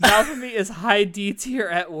Naofumi is high D tier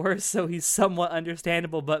at worst, so he's somewhat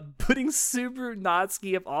understandable, but putting Subaru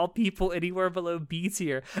Natsuki of all people anywhere below B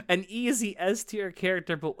tier, an easy S tier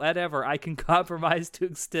character, but whatever, I can compromise to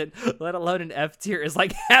extent, let alone an F tier, is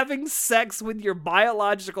like having sex with your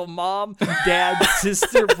biological mom, dad,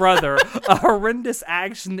 sister, brother, a horrendous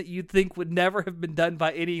action that you'd think would never have been done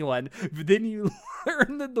by anyone, but then you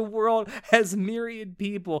learn that the world has myriad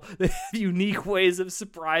people that have unique ways of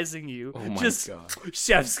surprising you. Oh my God.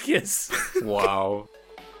 Chef's kiss. Wow.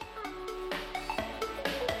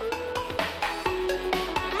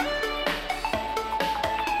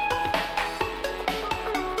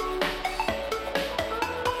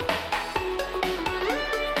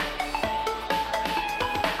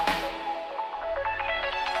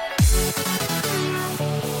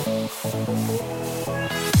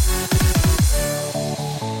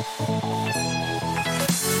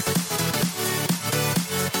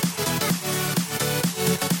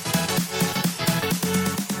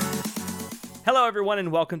 Hello, everyone,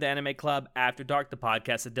 and welcome to Anime Club After Dark, the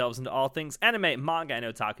podcast that delves into all things anime, manga, and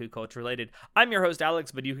otaku culture related. I'm your host,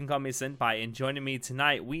 Alex, but you can call me Senpai, and joining me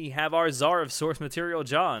tonight, we have our czar of source material,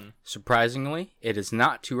 John. Surprisingly, it is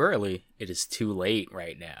not too early. It is too late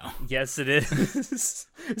right now. Yes, it is.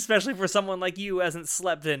 Especially for someone like you who hasn't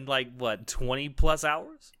slept in, 20 plus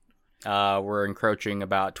hours? We're encroaching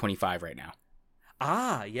about 25 right now.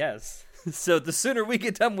 Ah, yes. So the sooner we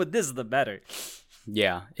get done with this, the better.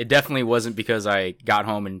 Yeah, it definitely wasn't because I got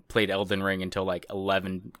home and played Elden Ring until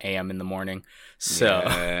 11 a.m. in the morning. So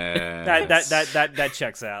that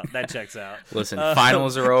checks out. That checks out. Listen,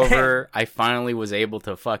 finals are over. I finally was able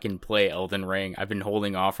to fucking play Elden Ring. I've been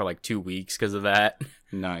holding off for 2 weeks because of that.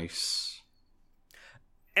 Nice.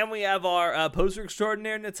 And we have our poser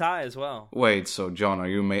extraordinaire Natai as well. Wait, so John, are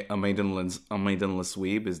you a maidenless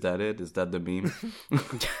weeb? Is that it? Is that the meme?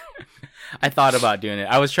 I thought about doing it.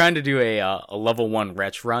 I was trying to do a level 1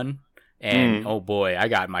 retch run, and oh boy, I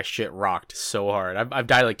got my shit rocked so hard. I've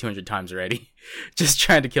died 200 times already, just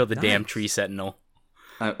trying to kill the damn tree sentinel.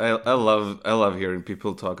 I love hearing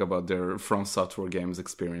people talk about their From Software games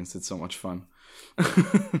experience. It's so much fun.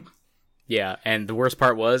 Yeah, and the worst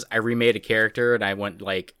part was I remade a character, and I went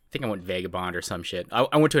I think I went Vagabond or some shit.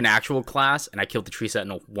 I went to an actual class, and I killed the tree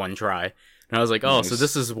sentinel one try. And I was like, oh, nice. So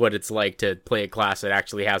this is what it's like to play a class that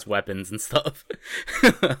actually has weapons and stuff.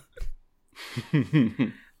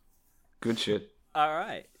 Good shit. All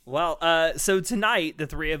right. Well, so tonight, the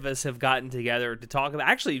three of us have gotten together to talk about,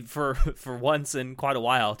 actually, for once in quite a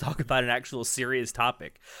while, talk about an actual serious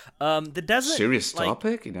topic. That doesn't... Serious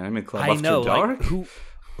topic? In Anime Club After Dark?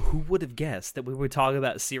 Who would have guessed that we would talk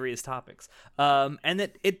about serious topics? And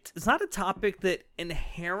that it's not a topic that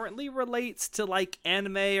inherently relates to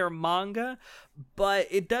anime or manga, but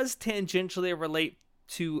it does tangentially relate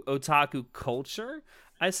to otaku culture,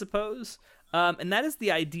 I suppose. And that is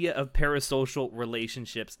the idea of parasocial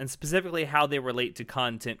relationships, and specifically how they relate to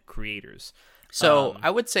content creators. So I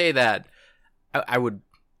would say that I would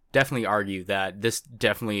definitely argue that this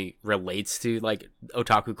definitely relates to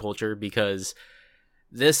otaku culture, because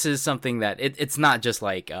this is something that it's not just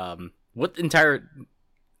what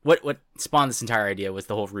spawned this entire idea was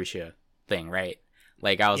the whole Fuchsia thing, right?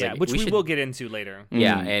 Which we will get into later.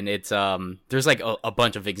 Yeah, and it's there's a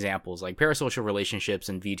bunch of examples, parasocial relationships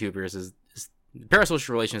and VTubers parasocial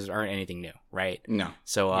relationships aren't anything new, right? No.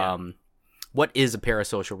 So what is a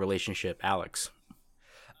parasocial relationship, Alex?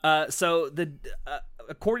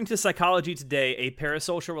 According to Psychology Today, a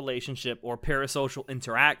parasocial relationship or parasocial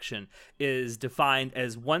interaction is defined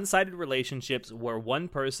as one-sided relationships where one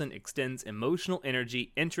person extends emotional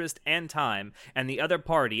energy, interest, and time, and the other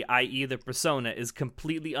party, i.e. the persona, is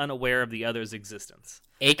completely unaware of the other's existence.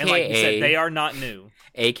 AKA, and like you said, they are not new.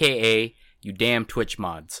 AKA, you damn Twitch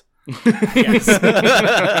mods. Yes.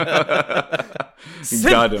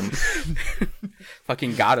 Got him.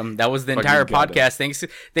 Fucking got him. That was the entire podcast.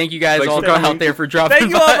 Thank you guys all out there for dropping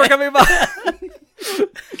Thank you all for coming by.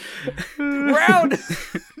 We're out.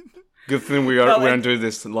 Good thing we aren't doing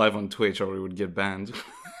this live on Twitch, or we would get banned.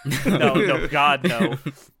 No, God, no.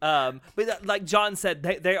 But like John said,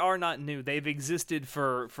 they are not new. They've existed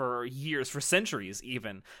for years, for centuries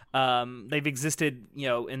even. They've existed,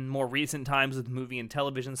 in more recent times with movie and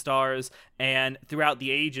television stars, and throughout the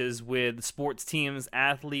ages with sports teams,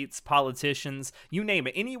 athletes, politicians, you name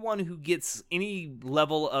it. Anyone who gets any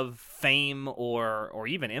level of fame or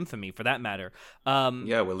even infamy, for that matter.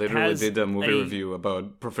 Yeah, we literally did a movie review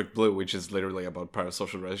about Perfect Blue, which is literally about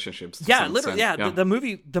parasocial relationships. Yeah, literally. Yeah,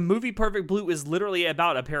 the movie Perfect Blue is literally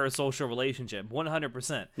about a parasocial relationship,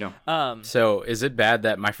 100%. Yeah. So is it bad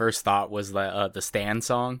that my first thought was the Stan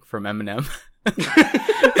song from Eminem?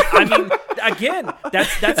 I mean, again,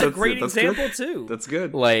 that's a great that's example good. too. That's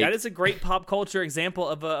good. Like, That is a great pop culture example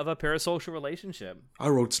of a parasocial relationship. I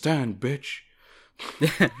wrote Stan, bitch.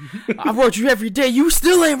 I wrote you every day. You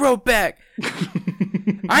still ain't wrote back.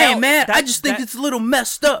 I ain't mad. I just think it's a little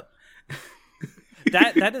messed up.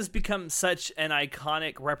 That has become such an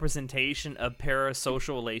iconic representation of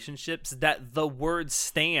parasocial relationships that the word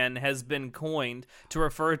 "stan" has been coined to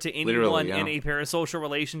refer to anyone in a parasocial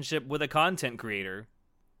relationship with a content creator.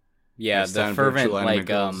 Yeah, the the fervent like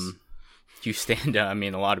girls. You stand. I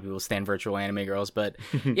mean, a lot of people stand virtual anime girls, but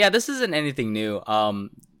yeah, this isn't anything new.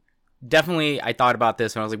 Definitely, I thought about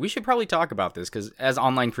this and I was like, we should probably talk about this because as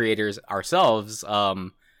online creators ourselves,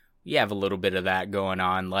 we have a little bit of that going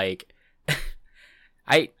on. Like,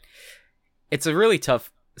 it's a really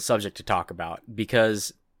tough subject to talk about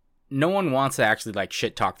because no one wants to actually like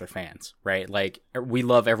shit talk their fans, right? Like, we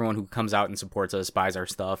love everyone who comes out and supports us, buys our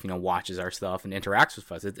stuff, watches our stuff and interacts with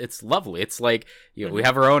us. It's lovely. It's like, we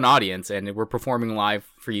have our own audience and we're performing live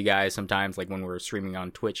for you guys sometimes, like when we're streaming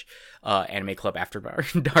on Twitch, Anime Club After Dark.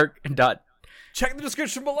 Check the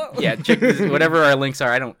description below. Yeah, check whatever our links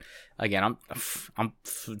are. I'm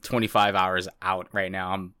 25 hours out right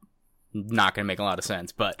now. I'm not going to make a lot of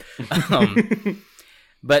sense, but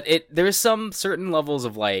but there's some certain levels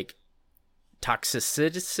of like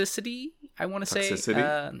toxicity, I want to say.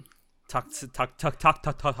 Toxicity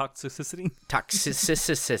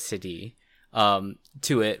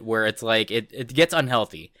to it, where it's like it gets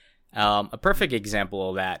unhealthy. A perfect example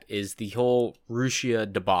of that is the whole Rusia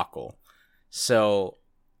debacle. So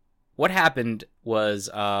what happened was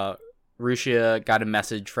Rusia got a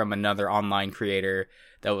message from another online creator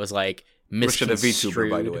that was like misconstrued. Rusia the VTuber,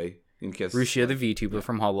 by the way, in case Rusia the VTuber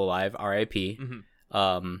from HoloLive, R.I.P.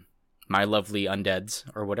 Mm-hmm. My lovely undeads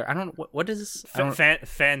or whatever. I don't know what is this?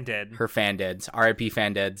 Fan dead. Her fan deads. R.I.P.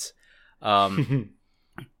 fan deads.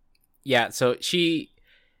 Yeah. So she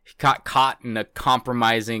got caught in a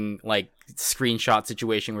compromising like screenshot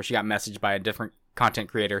situation where she got messaged by a different content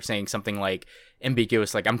creator saying something like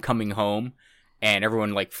ambiguous, like "I'm coming home," and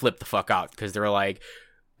everyone like flipped the fuck out because they were like,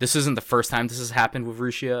 "This isn't the first time this has happened with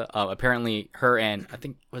Rusia." Apparently, her and I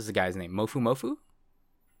think what's the guy's name, Mofu.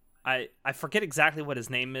 I forget exactly what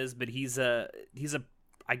his name is, but he's a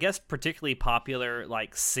I guess particularly popular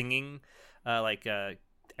like singing, I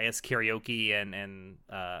guess karaoke and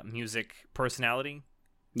music personality.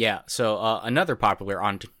 Yeah, so another popular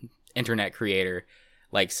internet creator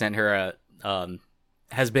like sent her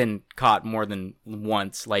has been caught more than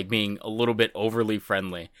once like being a little bit overly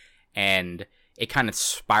friendly, and it kind of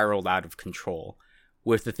spiraled out of control.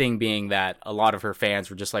 With the thing being that a lot of her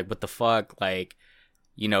fans were just like, "What the fuck?" Like,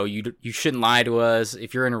 you shouldn't lie to us.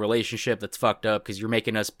 If you're in a relationship, that's fucked up because you're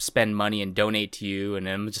making us spend money and donate to you. And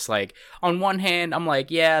I'm just like, on one hand, I'm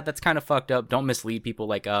like, yeah, that's kind of fucked up. Don't mislead people.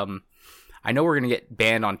 Like, I know we're going to get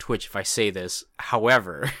banned on Twitch if I say this.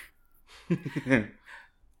 However,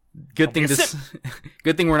 good thing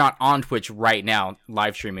we're not on Twitch right now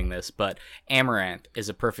live streaming this, but Amaranth is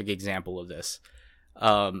a perfect example of this.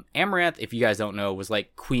 Amaranth, if you guys don't know, was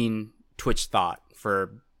like Queen Twitch Thought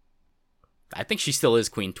for... I think she still is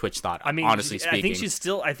Queen Twitch Thought. I mean, honestly speaking, I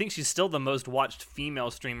think she's still the most watched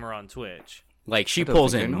female streamer on Twitch. Like, she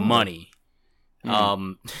pulls in money.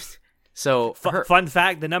 So fun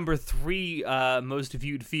fact: the number 3 most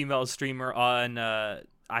viewed female streamer on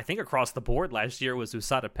I think across the board last year was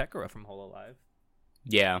Usada Pekara from HoloLive.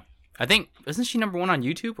 Yeah, I think isn't she number 1 on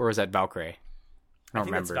YouTube, or is that Valkyrae? I don't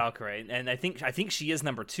remember. It's Valkyrae, and I think she is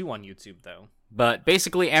number 2 on YouTube though. But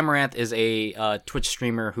basically, Amaranth is a Twitch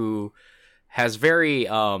streamer who has very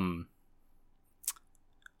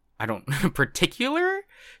particular.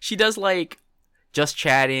 She does like just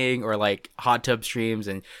chatting or like hot tub streams,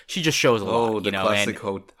 and she just shows a lot. The classic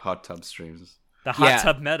hot tub streams. The hot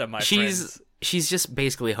tub meta, my friends. She's just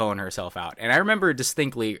basically hoeing herself out. And I remember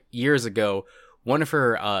distinctly years ago, one of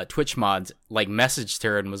her Twitch mods like messaged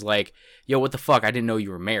her and was like, "Yo, what the fuck? I didn't know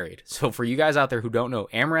you were married." So for you guys out there who don't know,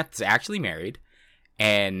 Amaranth is actually married,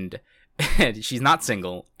 and she's not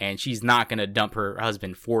single, and she's not going to dump her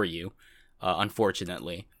husband for you,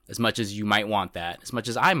 unfortunately, as much as you might want that, as much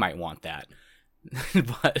as I might want that.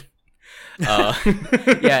 But,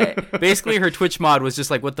 yeah, basically her Twitch mod was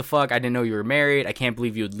just like, "What the fuck? I didn't know you were married. I can't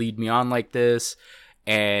believe you would lead me on like this."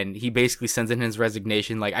 And he basically sends in his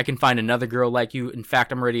resignation, like, "I can find another girl like you. In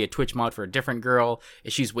fact, I'm already a Twitch mod for a different girl,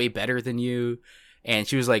 and she's way better than you." And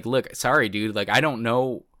she was like, "Look, sorry, dude. Like, I don't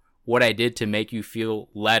know what I did to make you feel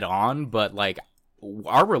led on, but like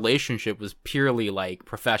our relationship was purely like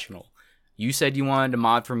professional. You said you wanted to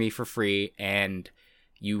mod for me for free and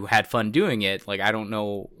you had fun doing it. Like, I don't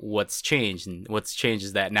know what's changed, and what's changed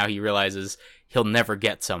is that now he realizes he'll never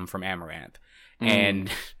get some from Amaranth." and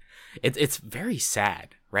it's very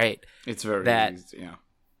sad, right? It's very yeah.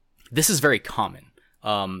 This is very common.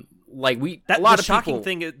 The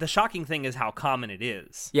shocking thing is how common it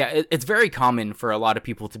is. Yeah, it's very common for a lot of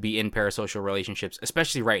people to be in parasocial relationships,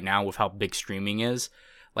 especially right now with how big streaming is.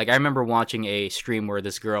 Like, I remember watching a stream where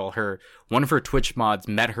this girl, one of her Twitch mods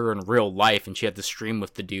met her in real life, and she had to stream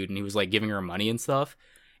with the dude, and he was like giving her money and stuff,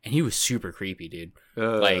 and he was super creepy, dude.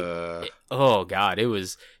 Oh god,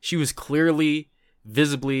 she was clearly,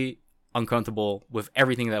 visibly uncomfortable with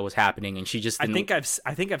everything that was happening, and she just didn't...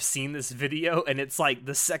 I think I've seen this video, and it's like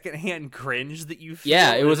the secondhand cringe that you feel.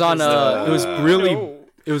 Yeah, it was on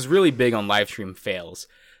it was really big on live stream fails.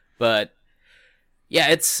 But yeah,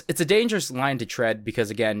 it's a dangerous line to tread,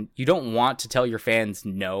 because again, you don't want to tell your fans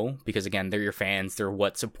no, because again, they're your fans, they're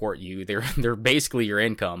what support you, they're basically your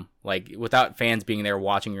income. Like, without fans being there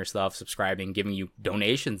watching your stuff, subscribing, giving you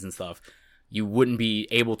donations and stuff, you wouldn't be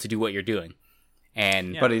able to do what you're doing.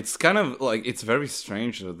 And but it's kind of like, it's very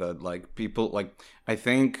strange that like people, like, I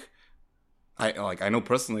think I know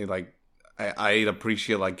personally, like I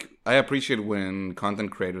appreciate when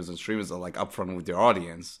content creators and streamers are like upfront with their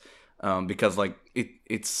audience, because like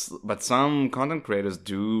but some content creators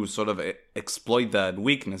do sort of exploit that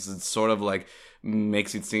weakness. It's sort of like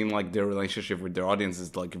makes it seem like their relationship with their audience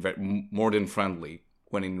is like more than friendly,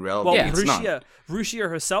 when in reality it's not. Ruchia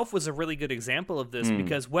herself was a really good example of this,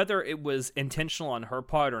 because whether it was intentional on her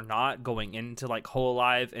part or not, going into like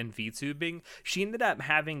Hololive and VTubing, she ended up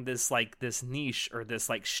having this niche, or this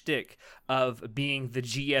like shtick of being the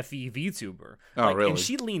GFE VTuber. Really? And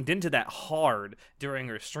she leaned into that hard during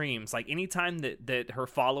her streams. Like, anytime that her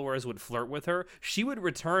followers would flirt with her, she would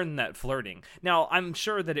return that flirting. Now, I'm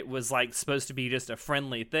sure that it was like supposed to be just a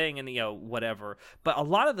friendly thing, and whatever. But a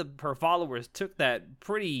lot of her followers took that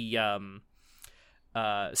pretty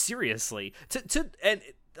seriously, and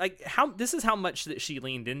like, this is how much that she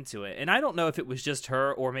leaned into it. And I don't know if it was just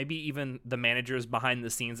her, or maybe even the managers behind the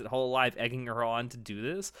scenes at Hololive egging her on to do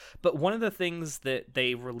this. But one of the things that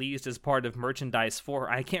they released as part of merchandise for,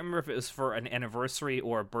 I can't remember if it was for an anniversary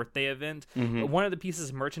or a birthday event, but one of the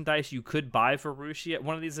pieces of merchandise you could buy for Ruchia at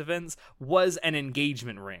one of these events was an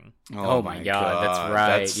engagement ring. Oh my god, that's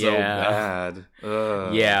right. That's so bad.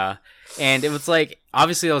 Yeah. And it was like,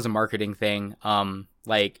 obviously that was a marketing thing.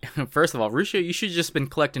 Like, first of all, Ruchia, you should just been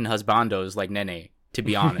collecting husbandos like Nene, to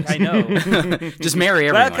be honest. I know. Just marry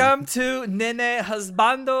everyone. Welcome to Nene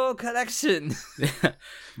Husbando Collection.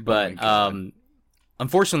 But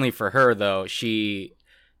unfortunately for her, though, she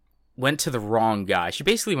went to the wrong guy. She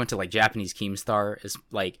basically went to like Japanese Keemstar. Is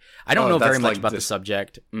like, I don't know very much about the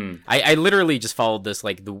subject. I literally just followed this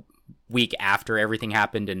like the week after everything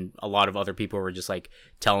happened, and a lot of other people were just like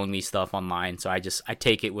telling me stuff online, so I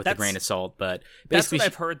take it with a grain of salt. But that's what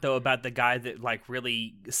I've heard though about the guy that like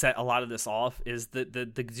really set a lot of this off, is that the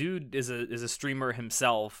dude is a streamer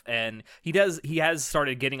himself, and he has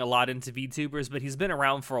started getting a lot into VTubers, but he's been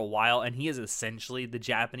around for a while, and he is essentially the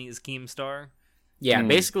Japanese Keemstar. Yeah,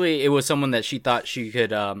 basically it was someone that she thought she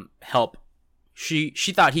could help. She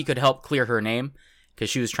thought he could help clear her name, because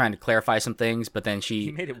she was trying to clarify some things, but then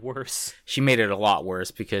he made it worse. She made it a lot worse,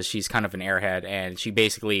 because she's kind of an airhead, and she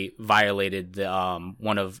basically violated the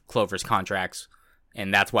one of Clover's contracts,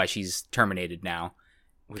 and that's why she's terminated now.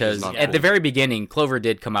 Because at the very beginning, Clover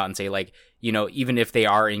did come out and say, like, even if they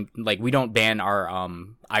are in, like, we don't ban our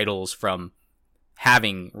idols from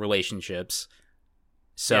having relationships.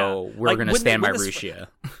 So we're going to stand by Ruchia.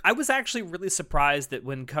 I was actually really surprised that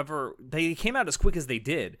when they came out as quick as they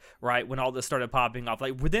did, right? When all this started popping off,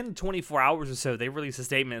 like within 24 hours or so, they released a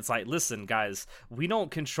statement. It's like, listen, guys, we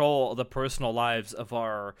don't control the personal lives of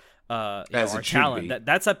our our talent.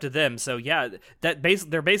 That's up to them. So yeah,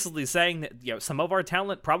 they're basically saying that some of our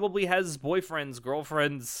talent probably has boyfriends,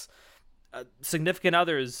 girlfriends, significant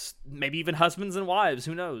others, maybe even husbands and wives.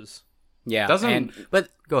 Who knows? Yeah, but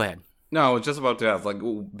go ahead. No, I was just about to ask, like,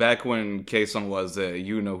 back when Kason was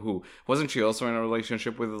you-know-who, wasn't she also in a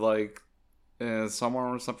relationship with, like,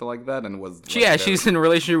 someone or something like that? And was she's in a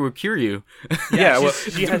relationship with Kiryu.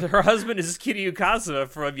 She has, her husband is Kiryu Kazuma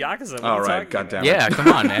from Yakuza. All right, goddamn it. Yeah, come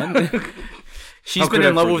on, man. She's been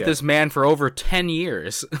in love with this man for over 10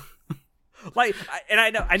 years. Like, and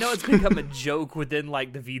I know it's become a joke within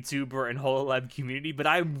like the VTuber and Hololab community, but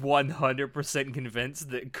I'm 100% convinced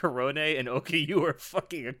that Korone and Okayu are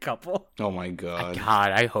fucking a couple. Oh my god!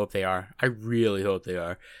 I hope they are. I really hope they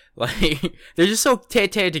are. Like, they're just so tay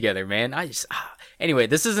together, man. Anyway,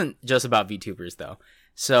 this isn't just about VTubers though.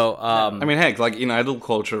 So, I mean, heck, like in idol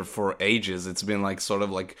culture for ages, it's been like sort of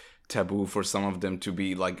like taboo for some of them to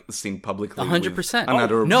be like seen publicly. 100%.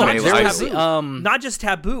 Another no, male there idol. was not just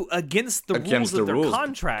taboo, against the rules of their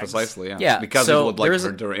contracts. Precisely, yeah. Yeah, because so it would like there's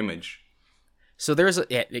hurt their image. So there's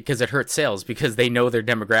because it hurts sales because they know their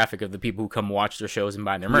demographic of the people who come watch their shows and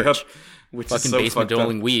buy their merch. Yep. Which Fucking is so basement fucked up.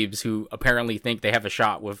 dwelling weebs who apparently think they have a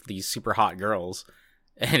shot with these super hot girls.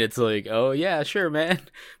 And it's like, oh yeah, sure, man.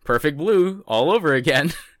 Perfect Blue all over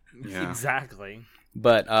again. Yeah. Exactly.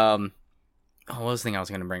 But what was the thing I was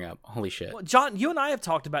going to bring up? Holy shit. Well, John, you and I have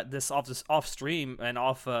talked about this off stream and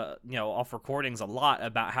off recordings a lot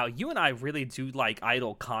about how you and I really do like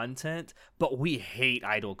idol content, but we hate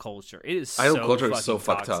idol culture. It is Idol so culture is so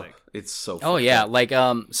fucking fucked up. toxic. It's so Oh fucked yeah, up. like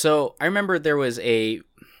so I remember there was I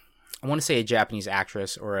want to say a Japanese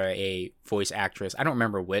actress or a voice actress. I don't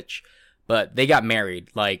remember which, but they got married.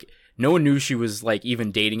 Like no one knew she was like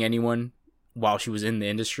even dating anyone while she was in the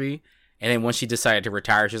industry. And then once she decided to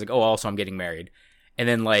retire, she was like, "Oh, also I'm getting married." And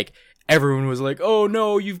then like everyone was like, "Oh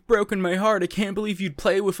no, you've broken my heart. I can't believe you'd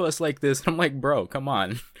play with us like this." And I'm like, "Bro, come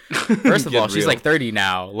on." First of all, she's like 30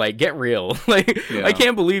 now. Like, get real. Like, Yeah. I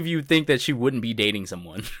can't believe you think that she wouldn't be dating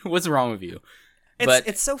someone. What's wrong with you?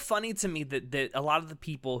 It's so funny to me that a lot of the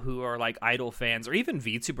people who are like idol fans or even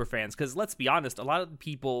VTuber fans, because let's be honest, a lot of the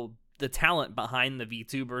people, the talent behind the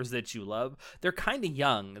VTubers that you love, they're kind of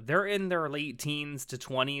young. They're in their late teens to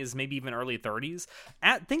 20s, maybe even early 30s.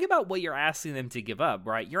 Think about what you're asking them to give up,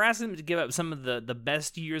 right? You're asking them to give up some of the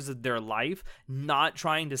best years of their life, not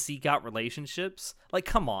trying to seek out relationships. Like,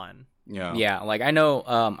 come on. Yeah, like I know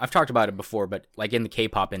I've talked about it before, but like in the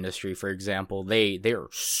K-pop industry, for example, they are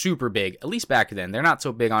super big, at least back then. They're not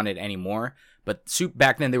so big on it anymore, but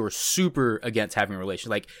back then they were super against having relations.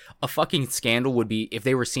 Like a fucking scandal would be if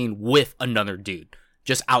they were seen with another dude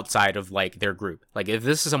just outside of like their group. Like if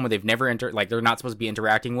this is someone they've never like they're not supposed to be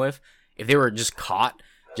interacting with, if they were just caught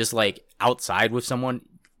just like outside with someone,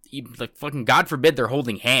 like fucking God forbid they're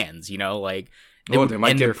holding hands, you know, like They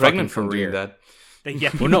might get pregnant from career. doing that.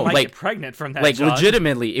 Well, no, might like- get pregnant from that. Like John.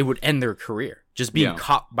 legitimately, it would end their career. Just being Yeah.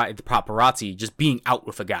 caught by the paparazzi, just being out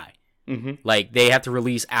with a guy. Mm-hmm. Like they have to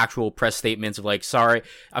release actual press statements of like, "Sorry,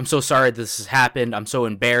 I'm so sorry this has happened. I'm so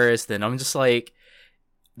embarrassed." And I'm just like,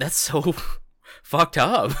 that's so fucked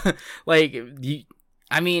up. Like,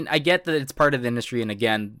 I mean, I get that it's part of the industry, and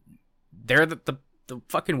again, they're the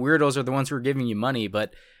fucking weirdos are the ones who are giving you money,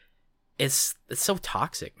 but it's so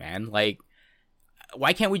toxic, man. Like,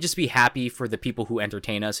 why can't we just be happy for the people who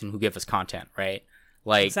entertain us and who give us content, right?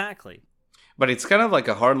 Like, Exactly. But it's kind of like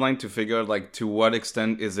a hard line to figure out, like, to what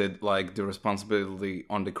extent is it, like, the responsibility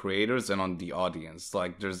on the creators and on the audience?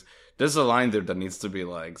 Like, there's a line there that needs to be,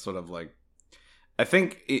 like, sort of, like, I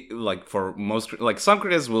think, like, for most, like, some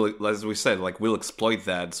creators will, as we said, like, will exploit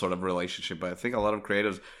that sort of relationship, but I think a lot of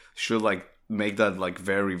creators should, like, make that, like,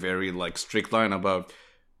 very, very, like, strict line about,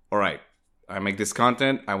 all right, I make this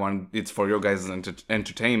content, it's for your guys'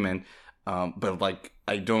 entertainment, but, like,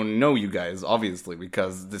 I don't know you guys, obviously,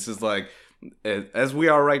 because this is, like, as we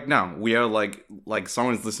are right now, we are like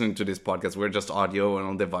someone's listening to this podcast, we're just audio and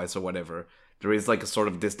on device or whatever. There is like a sort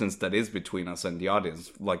of distance that is between us and the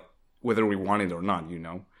audience, like whether we want it or not, you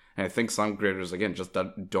know. And I think some creators, again, just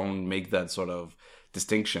don't make that sort of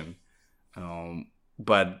distinction.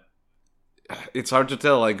 But it's hard to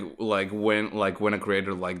tell, like when a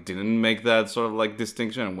creator like didn't make that sort of like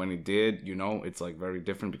distinction, and when he did, you know, it's like very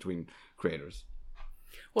different between creators.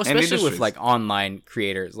 well, and especially with industries. like online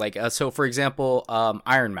creators, like so for example,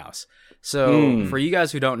 Iron Mouse. So for you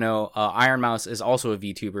guys who don't know, Iron Mouse is also a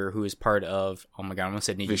VTuber who is part of, oh my god, I almost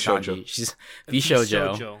said Niji VShojo. Sanji. She's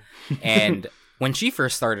VShojo. And when she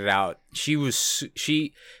first started out, she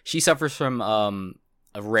suffers from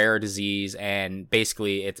a rare disease, and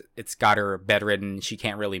basically it's got her bedridden. She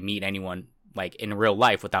can't really meet anyone like in real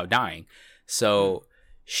life without dying. So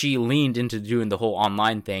she leaned into doing the whole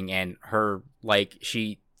online thing, and her like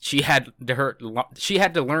she had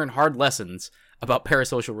to learn hard lessons about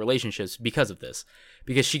parasocial relationships because of this,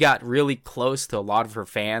 because she got really close to a lot of her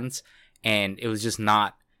fans, and it was just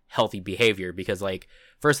not healthy behavior. Because like,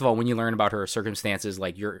 first of all, when you learn about her circumstances,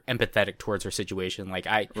 like you're empathetic towards her situation. Like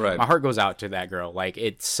Right. my heart goes out to that girl. Like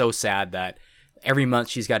it's so sad that every month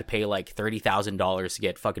she's got to pay like $30,000 to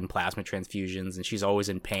get fucking plasma transfusions, and she's always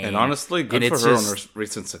in pain. And honestly, good And for it's her just- on her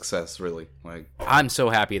recent success, really. Like, I'm so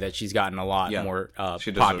happy that she's gotten a lot Yeah, more she deserves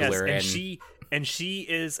it. popular. Yes, and she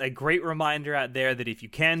is a great reminder out there that if you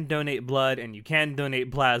can donate blood and you can donate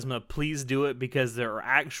plasma, please do it, because there are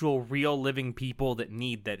actual real living people that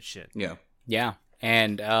need that shit. yeah. Yeah.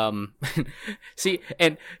 And see,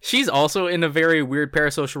 and she's also in a very weird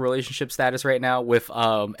parasocial relationship status right now with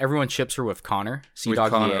everyone ships her with Connor. With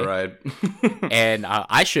Connor, right? And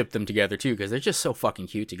I ship them together too because they're just so fucking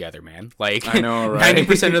cute together, man. Like I know, right?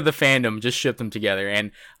 90% of the fandom just ship them together,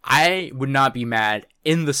 and I would not be mad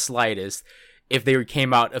in the slightest if they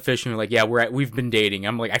came out officially like, yeah, we've been dating.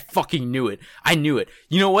 I'm like, I fucking knew it. I knew it.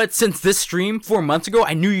 You know what? Since this stream 4 months ago,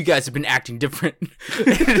 I knew you guys have been acting different.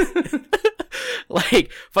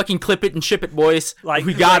 Like, fucking clip it and ship it, boys. Like,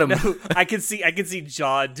 we got him. No, I can see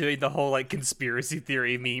John doing the whole like conspiracy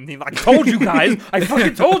theory meme thing. Like, I told you guys. I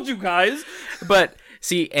fucking told you guys. But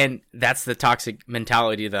see, and that's the toxic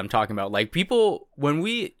mentality that I'm talking about. Like, people, when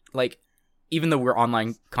we like, even though we're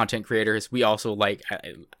online content creators, we also like.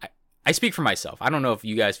 I speak for myself. I don't know if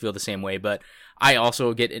you guys feel the same way, but I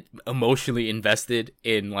also get emotionally invested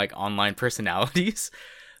in like online personalities.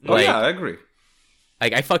 Oh yeah, I agree.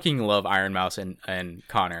 Like, I fucking love Iron Mouse and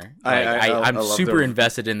Connor. Like, I'm super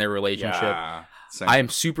invested in their relationship. Yeah, I am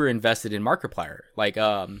super invested in Markiplier. Like,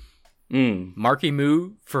 Marky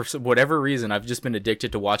Moo, for whatever reason, I've just been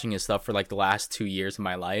addicted to watching his stuff for like the last 2 years of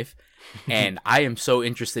my life. And I am so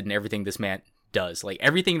interested in everything this man does. Like,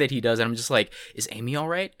 everything that he does, and I'm just like, is Amy all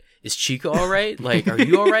right? Is Chico all right? Like, are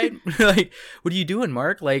you all right? Like, what are you doing,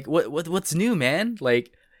 Mark? Like, what's new, man?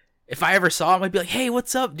 Like, if I ever saw him, I'd be like, hey,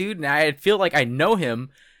 what's up, dude? And I'd feel like I know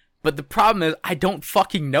him, but the problem is I don't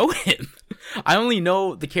fucking know him. I only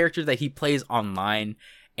know the character that he plays online,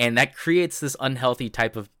 and that creates this unhealthy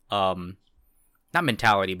type of, not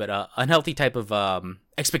mentality, but unhealthy type of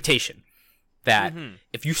expectation that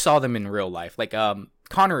if you saw them in real life, like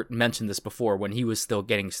Connor mentioned this before when he was still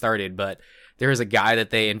getting started, but there was a guy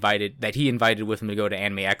that he invited with him to go to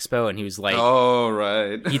Anime Expo, and he was like, oh,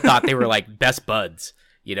 right. He thought they were like best buds,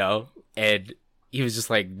 you know? And he was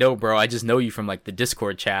just like, no, bro, I just know you from like the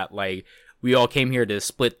Discord chat. Like, we all came here to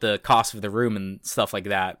split the cost of the room and stuff like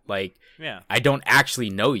that. Like, yeah, I don't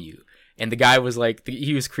actually know you. And the guy was like,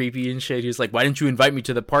 he was creepy and shit. He was like, why didn't you invite me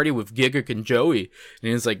to the party with Gigguk and Joey? And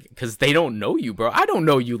he was like, because they don't know you, bro. I don't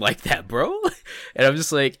know you like that, bro. And I'm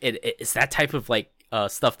just like, it's that type of like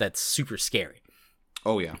stuff that's super scary.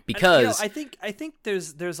 Oh yeah, because I think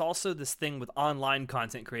there's also this thing with online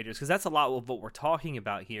content creators, because that's a lot of what we're talking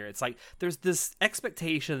about here. It's like there's this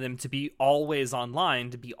expectation of them to be always online,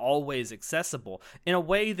 to be always accessible in a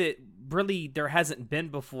way that really there hasn't been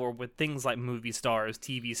before with things like movie stars,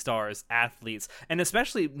 TV stars, athletes, and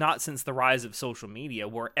especially not since the rise of social media,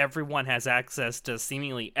 where everyone has access to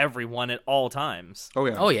seemingly everyone at all times.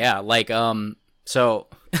 Oh yeah, like so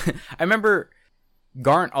I remember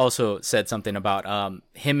Garnt also said something about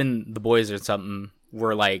him and the boys or something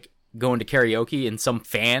were like going to karaoke, and some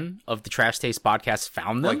fan of the Trash Taste podcast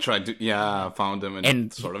found them. Like found them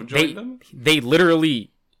and sort of joined them. They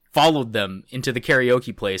literally followed them into the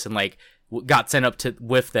karaoke place and like got sent up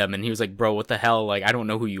with them. And he was like, "Bro, what the hell? Like, I don't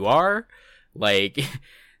know who you are." Like,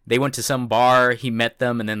 they went to some bar, he met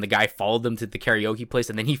them, and then the guy followed them to the karaoke place,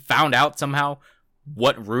 and then he found out somehow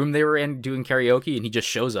what room they were in doing karaoke, and he just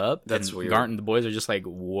shows up. That's weird. Garnt and the boys are just like,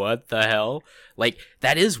 what the hell? Like,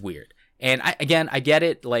 that is weird. And I get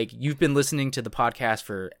it. Like, you've been listening to the podcast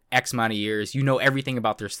for X amount of years. You know everything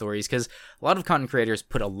about their stories, because a lot of content creators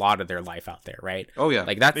put a lot of their life out there, right? Oh yeah,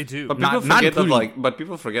 like that they do. But people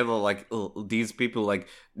forget that these people, like,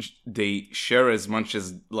 they share as much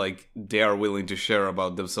as like they are willing to share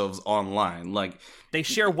about themselves online. Like, they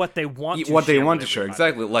share what they want to what share. They want to share,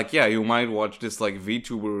 exactly. Like, yeah, you might watch this like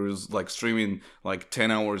VTubers like streaming like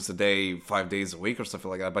 10 hours a day, 5 days a week or something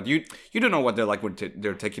like that. But you don't know what they're like when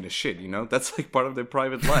they're taking a shit. You know, that's like part of their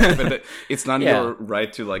private life, and it's not your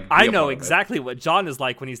right to like. I know exactly what John is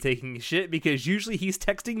like when he's taking a shit, because usually he's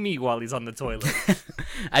texting me while he's on the toilet.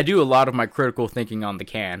 I do a lot of my critical thinking on the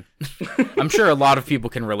can. I'm sure a lot of people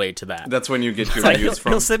can relate to that. That's when you get your views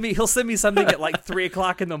from. He'll send me something at like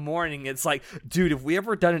 3:00 in the morning. It's like, dude, have we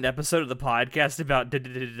ever done an episode of the podcast about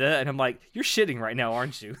da-da-da-da-da? And I'm like, you're shitting right now,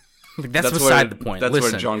 aren't you? That's beside the point. That's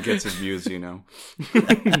where John gets his views, you know.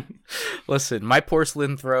 Listen, my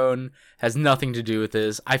porcelain throne has nothing to do with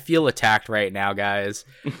this. I feel attacked right now, guys.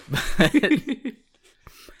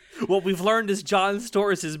 What we've learned is John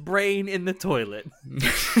stores his brain in the toilet.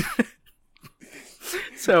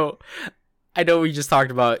 So, I know we just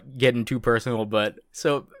talked about getting too personal, but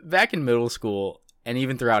so back in middle school and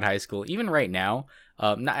even throughout high school, even right now,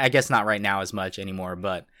 I guess not right now as much anymore,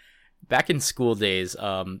 but back in school days,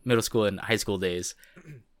 middle school and high school days,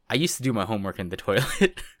 I used to do my homework in the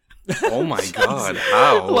toilet. Oh my god,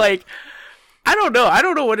 how? Like, I don't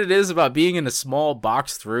know what it is about being in a small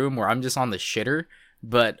boxed room where I'm just on the shitter,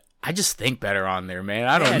 but I just think better on there, man.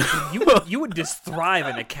 I don't know. You would just thrive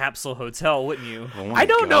in a capsule hotel, wouldn't you? Oh my I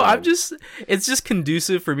don't know. God. It's just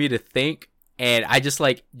conducive for me to think, and I just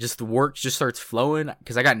the work just starts flowing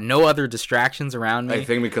because I got no other distractions around me. I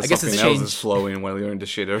think because guess something it's else changed. is flowing while you're in the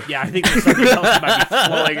shitter. Yeah, I think there's something else that might be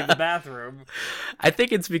flowing in the bathroom. I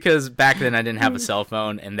think it's because back then I didn't have a cell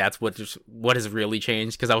phone, and that's what has really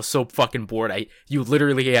changed. Because I was so fucking bored. You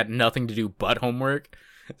literally had nothing to do but homework.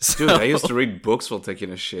 So, Dude, I used to read books while taking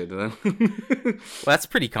a shit. well, that's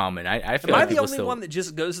pretty common. I feel Am I like the people only still. one that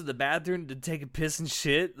just goes to the bathroom to take a piss and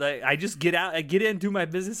shit? Like, I just get out, I get in, do my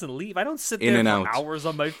business, and leave. I don't sit In there and for out. hours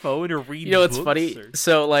on my phone or read. You know, it's books funny. or-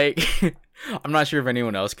 So, like, I'm not sure if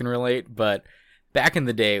anyone else can relate, but back in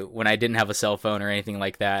the day when I didn't have a cell phone or anything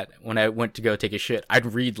like that, when I went to go take a shit, I'd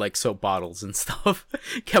read like soap bottles and stuff,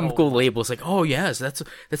 chemical labels. Like, oh yes, that's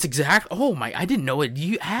exact. Oh my, I didn't know it.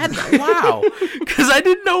 You had that. Wow, because I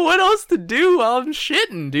didn't know what else to do while I'm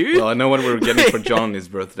shitting, dude. Well, I know what we were getting for John on his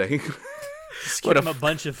birthday. Just What give a him a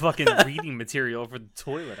bunch of fucking reading material for the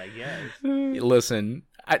toilet, I guess. Listen,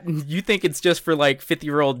 you think it's just for like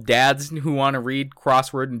 50-year-old dads who want to read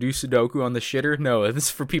crossword and do Sudoku on the shitter? No, this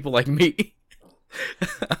is for people like me.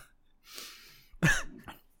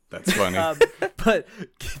 That's funny. But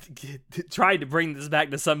trying to bring this back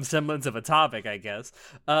to some semblance of a topic, I guess.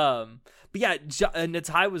 But yeah,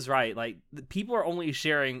 Natai was right. Like, people are only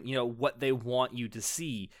sharing, what they want you to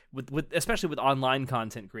see, with especially with online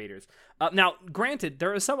content creators. Now, granted,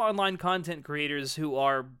 there are some online content creators who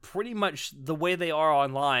are pretty much the way they are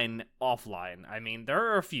online, offline. I mean, there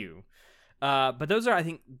are a few. But those are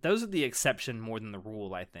the exception more than the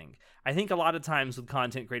rule, I think. I think a lot of times with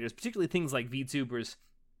content creators, particularly things like VTubers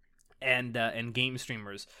and game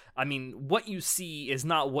streamers, I mean, what you see is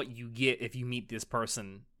not what you get if you meet this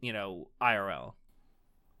person, IRL.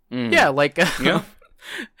 Yeah, like Yeah.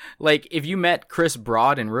 like if you met Chris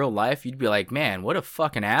Broad in real life, you'd be like, man, what a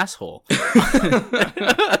fucking asshole.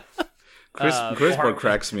 Chris or- Broad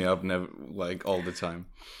cracks me up all the time.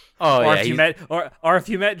 Oh Or yeah, if you met or if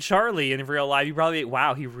you met Charlie in real life, you probably,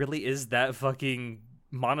 wow, he really is that fucking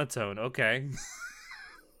monotone. Okay.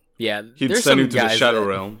 yeah. He'd there's send some you to the guys Shadow that-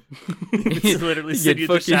 Realm. It's literally send you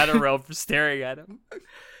to the fucking- Shadow Realm for staring at him.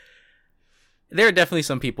 There are definitely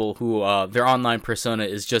some people who their online persona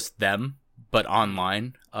is just them, but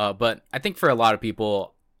online. But I think for a lot of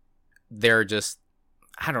people, they're just,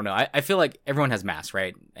 I don't know. I feel like everyone has masks,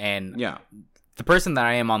 right? And Yeah. the person that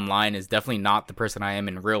I am online is definitely not the person I am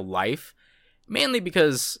in real life. Mainly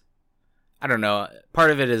because, I don't know, part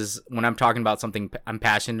of it is when I'm talking about something I'm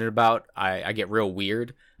passionate about, I get real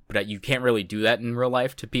weird. But you can't really do that in real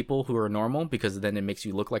life to people who are normal because then it makes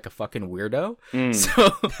you look like a fucking weirdo.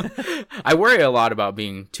 So I worry a lot about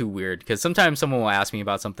being too weird because sometimes someone will ask me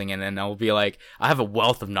about something and then I'll be like, I have a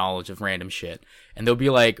wealth of knowledge of random shit. And they'll be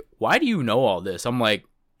like, why do you know all this? I'm like,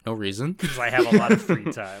 no reason. Because I have a lot of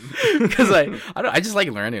free time. Because I just like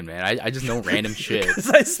learning, man. I just know random shit. Because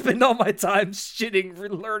I spend all my time shitting,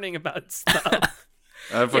 learning about stuff.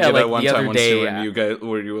 I forget like that one the time other on day, stream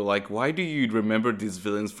where you were like, why do you remember these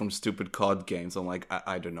villains from stupid COD games? I'm like,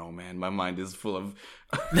 I don't know, man. My mind is full of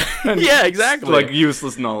Yeah, exactly. like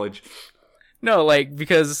useless knowledge. No, like,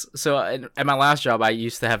 because, so at my last job, I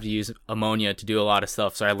used to have to use ammonia to do a lot of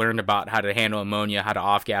stuff. So I learned about how to handle ammonia, how to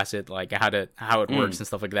off-gas it, like how it works and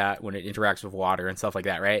stuff like that when it interacts with water and stuff like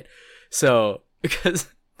that, right? So, because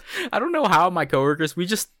I don't know how my coworkers, we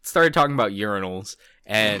just started talking about urinals,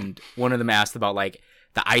 and one of them asked about, like,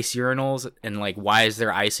 the ice urinals and like why is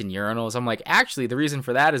there ice in urinals? I'm like, actually the reason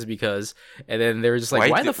for that is because, and then they were just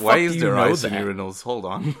like, why the fuck is do you there know ice that? in urinals? Hold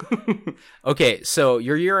on. Okay, so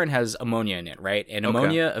your urine has ammonia in it, right? And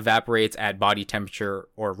ammonia evaporates at body temperature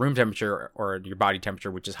or room temperature or your body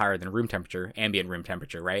temperature, which is higher than room temperature, ambient room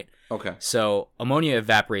temperature, right? Okay. So ammonia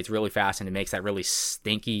evaporates really fast and it makes that really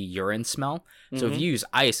stinky urine smell. So if you use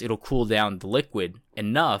ice, it'll cool down the liquid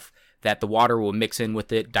enough that the water will mix in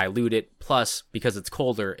with it, dilute it. Plus, because it's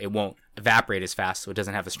colder, it won't evaporate as fast, so it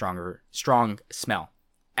doesn't have a strong smell,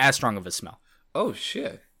 as strong of a smell. Oh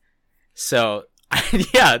shit. So,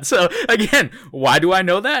 yeah. So again, why do I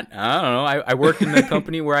know that? I don't know. I worked in a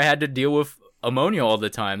company where I had to deal with ammonia all the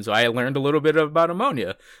time, so I learned a little bit about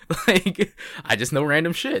ammonia. Like, I just know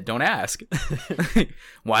random shit. Don't ask.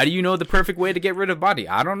 Why do you know the perfect way to get rid of body?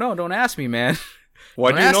 I don't know. Don't ask me, man.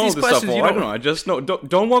 Why Don't do you ask know these this stuff? questions, you I don't- don't know. I just know.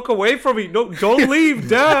 Don't walk away from me. Don't leave,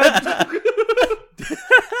 Dad.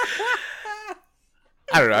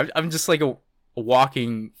 I don't know. I'm just like a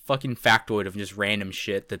walking fucking factoid of just random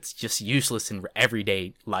shit that's just useless in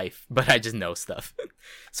everyday life, but I just know stuff.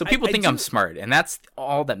 So people think I'm smart, and that's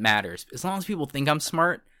all that matters. As long as people think I'm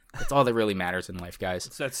smart, that's all that really matters in life, guys.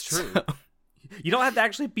 So that's true. You don't have to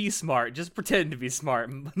actually be smart. Just pretend to be smart.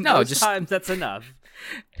 No, Most just times that's enough.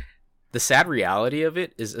 The sad reality of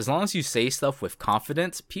it is, as long as you say stuff with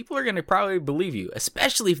confidence, people are gonna probably believe you,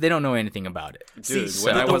 especially if they don't know anything about it. Dude, See,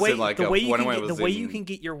 when I the was way, in like the way you when can I get, was the way in- you can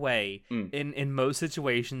get your way in most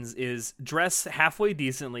situations is dress halfway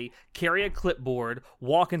decently, carry a clipboard,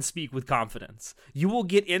 walk and speak with confidence. You will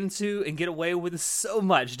get into and get away with so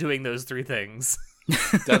much doing those three things.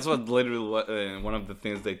 That's what literally one of the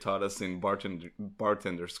things they taught us in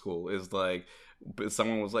bartender school is like,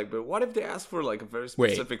 someone was like, but what if they ask for like a very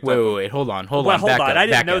specific Wait, hold on, Well, hold back on. up, I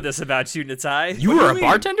didn't back know up. this about you, Natai. You What do were you a mean?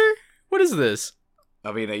 bartender? What is this?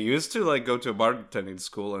 I mean, I used to like go to a bartending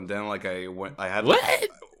school, and then like I had What?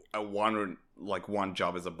 like one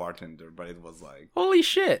job as a bartender, but it was like, Holy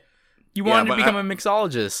shit! You Yeah, wanted to but become a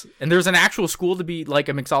mixologist, and there's an actual school to be like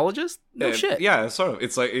a mixologist? No shit. yeah, sort of.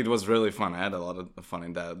 It's like it was really fun. I had a lot of fun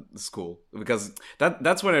in that school because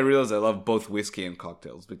that's when I realized I love both whiskey and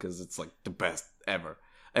cocktails because it's like the best ever.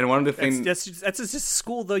 And one of the things, That's just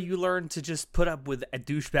school, though. You learn to just put up with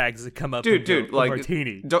douchebags that come up. Dude, and go, like,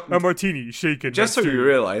 a martini, shaken. just so next you to-"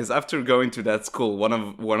 realize, after going to that school, one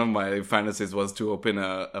of my fantasies was to open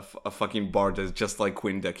a fucking bar that's just like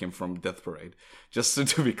Queen Deckim from Death Parade. Just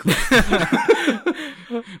to be clear,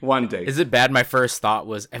 one day. Is it bad? My first thought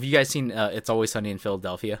was, have you guys seen It's Always Sunny in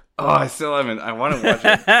Philadelphia? Oh, I still haven't. I want to watch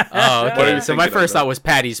it. Oh, What are okay. you So my thinking first of that? thought was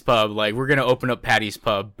Patty's Pub. Like, we're gonna open up Patty's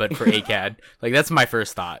Pub, but for ACAD. Like, that's my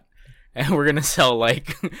first thought. And we're gonna sell like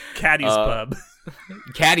Caddy's pub.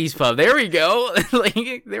 Caddy's Pub. There we go.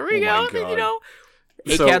 Like, there we Oh my go. God. You know,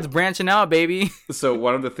 So- ACAD's branching out, baby. So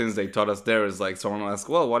one of the things they taught us there is like someone will ask,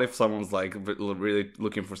 well, what if someone's like really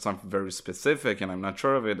looking for something very specific and I'm not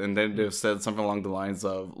sure of it, and then they've said something along the lines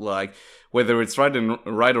of like, whether it's right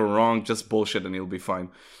or wrong, just bullshit and you'll be fine.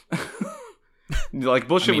 Like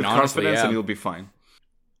bullshit I mean, with honestly, confidence yeah. and you'll be fine.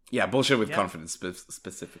 Yeah, bullshit with Yeah. confidence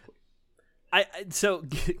specifically. So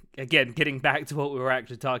again, getting back to what we were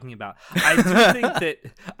actually talking about,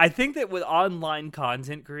 I think that with online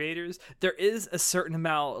content creators, there is a certain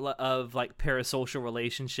amount of like parasocial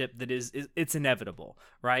relationship that is it's inevitable,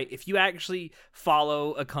 right? If you actually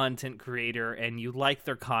follow a content creator and you like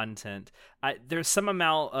their content, there's some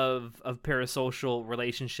amount of parasocial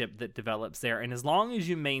relationship that develops there, and as long as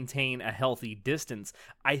you maintain a healthy distance,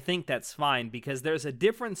 I think that's fine, because there's a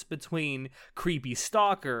difference between creepy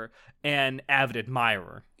stalker and avid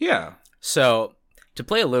admirer. Yeah. So, to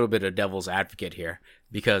play a little bit of devil's advocate here,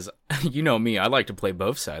 because you know me, I like to play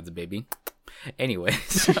both sides, baby. Anyway,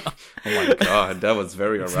 so, Oh my god, that was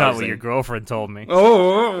very It's arousing. not what your girlfriend told me.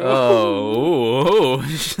 Oh,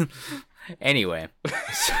 oh, anyway,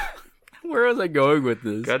 so, where was I going with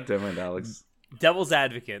this? god damn it, Alex. Devil's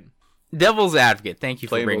advocate. Devil's advocate. Thank you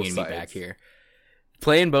for Playing bringing both me sides. back here.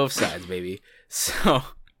 Playing both sides, baby. So,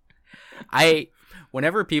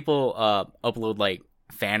 whenever people upload like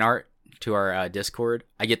fan art to our Discord,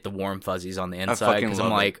 I get the warm fuzzies on the inside fucking because I'm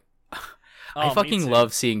love it. like, Oh, I me fucking too.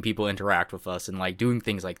 love seeing people interact with us and like doing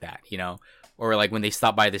things like that, you know, or like when they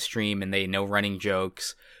stop by the stream and they know running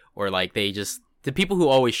jokes, or like the people who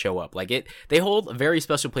always show up, like they hold a very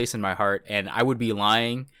special place in my heart, and I would be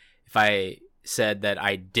lying if I said that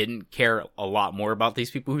I didn't care a lot more about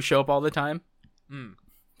these people who show up all the time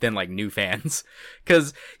than like new fans.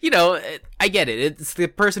 Because, you know, I get it. It's the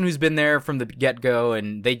person who's been there from the get-go,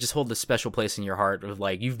 and they just hold a special place in your heart of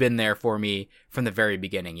like, you've been there for me from the very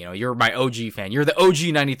beginning. You know, you're my OG fan. You're the OG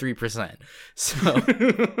 93%. So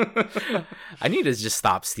I need to just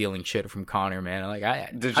stop stealing shit from Connor, man. Like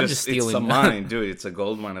I'm just stealing. It's a mine, dude. It's a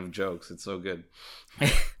gold mine of jokes. It's so good.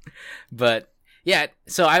 But yeah,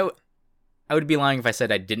 so I would be lying if I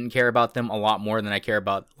said I didn't care about them a lot more than I care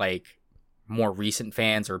about like more recent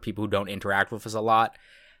fans or people who don't interact with us a lot.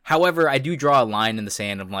 However, I do draw a line in the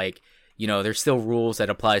sand of like, you know, there's still rules that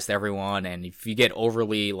applies to everyone, and if you get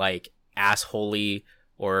overly like assholey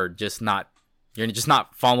or you're just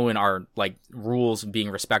not following our like rules and being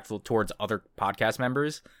respectful towards other podcast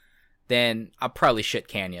members, then I'll probably shit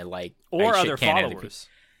can you like Or I shit other can other followers.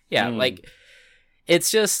 yeah, like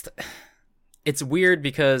it's just it's weird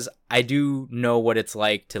because I do know what it's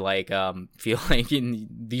like to like feel like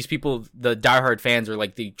these people, the diehard fans, are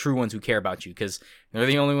like the true ones who care about you because they're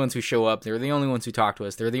the only ones who show up, they're the only ones who talk to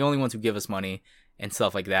us, they're the only ones who give us money and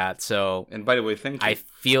stuff like that. So And by the way, thank you. I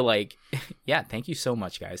feel like yeah, thank you so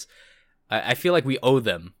much, guys. I feel like we owe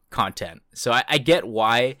them content. So I get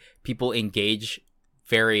why people engage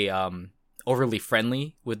very overly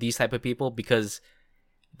friendly with these type of people, because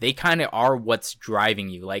they kind of are what's driving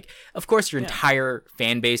you. Like, of course, your entire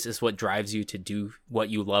fan base is what drives you to do what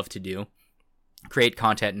you love to do, create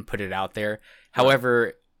content and put it out there.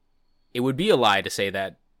 However, it would be a lie to say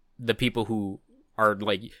that the people who are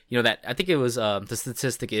like, that I think it was the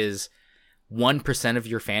statistic is 1% of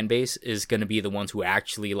your fan base is going to be the ones who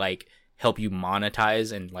actually like help you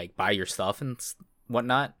monetize and like buy your stuff and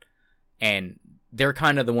whatnot, and they're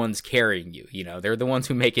kind of the ones carrying you. They're the ones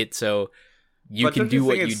who make it so you can do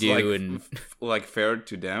what you do, and like fair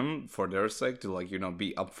to them for their sake to like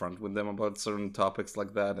be upfront with them about certain topics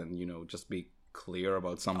like that, and just be clear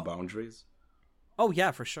about some boundaries. Oh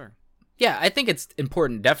yeah, for sure. Yeah, I think it's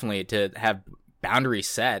important definitely to have boundaries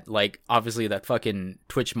set. Like obviously that fucking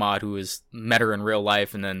Twitch mod who met her in real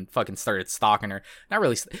life and then fucking started stalking her. Not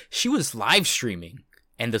really. She was live streaming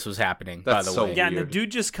and this was happening. That's by the so way. Yeah, and the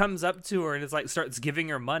dude just comes up to her and is like starts giving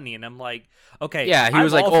her money, and I'm like, okay, yeah, he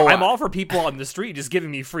was like, I'm all for people on the street just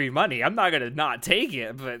giving me free money. I'm not gonna not take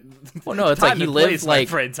it, but well, no, it's like he lived like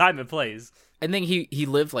friend, time and place. I think he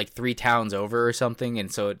lived like 3 towns over or something,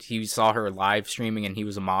 and so he saw her live streaming, and he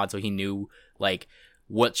was a mod, so he knew like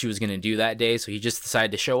what she was going to do that day, so he just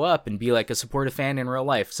decided to show up and be like a supportive fan in real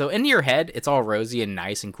life. So in your head, it's all rosy and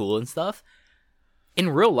nice and cool and stuff. In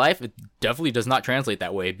real life, it definitely does not translate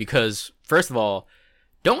that way, because first of all,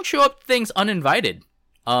 don't show up to things uninvited.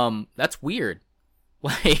 That's weird.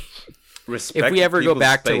 Like, respect if we ever go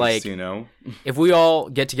back space, to like, if we all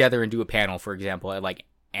get together and do a panel, for example, at like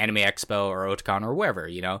Anime Expo or Otakon or wherever,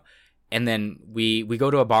 and then we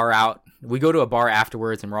go to a bar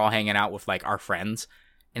afterwards, and we're all hanging out with like our friends,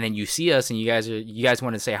 and then you see us and you guys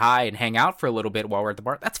want to say hi and hang out for a little bit while we're at the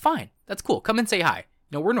bar. That's fine. That's cool. Come and say hi.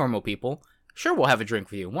 We're normal people. Sure, we'll have a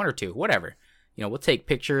drink with you, 1 or 2, whatever. We'll take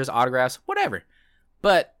pictures, autographs, whatever.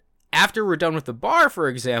 But after we're done with the bar, for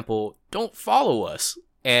example, don't follow us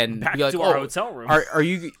and back be like, to our hotel room. Are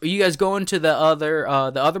you guys going to the other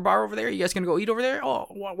bar over there? You guys gonna go eat over there? Oh,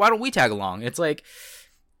 why don't we tag along? It's like,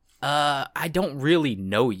 I don't really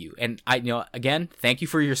know you, and again, thank you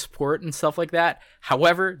for your support and stuff like that.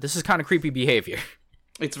 However, this is kind of creepy behavior.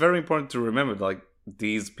 It's very important to remember, like,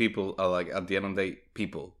 these people are like at the end of the day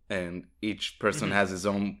people, and each person has his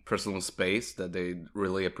own personal space that they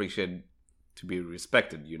really appreciate to be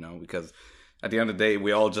respected. Because at the end of the day,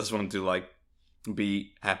 we all just want to like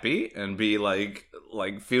be happy and be like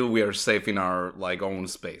feel we are safe in our like own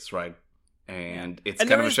space, right? And it's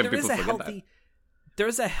kind of a shame people forget that.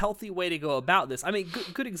 There's a healthy way to go about this. I mean,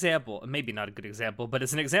 good example, maybe not a good example, but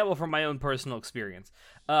it's an example from my own personal experience.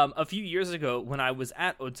 A few years ago, when I was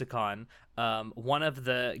at Otakon, one of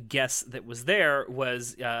the guests that was there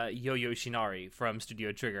was Yo-Yo Shinari from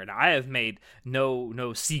Studio Trigger. And I have made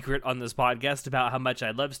no secret on this podcast about how much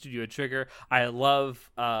I love Studio Trigger. I love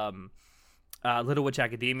Little Witch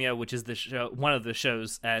Academia, which is one of the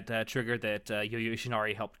shows at Trigger that Yo-Yo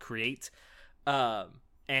Shinari helped create.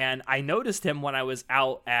 And I noticed him when I was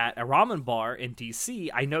out at a ramen bar in DC.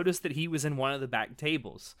 I noticed that he was in one of the back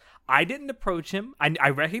tables. I didn't approach him. I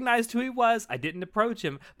recognized who he was. I didn't approach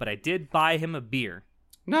him, but I did buy him a beer.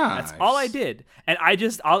 Nice. That's all I did. And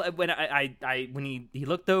when he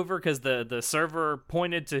looked over because the server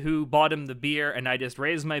pointed to who bought him the beer, and I just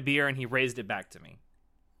raised my beer and he raised it back to me.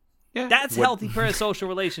 Yeah, that's healthy parasocial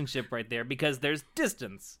relationship right there, because there's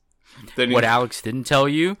distance. What Alex didn't tell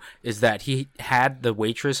you is that he had the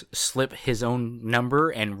waitress slip his own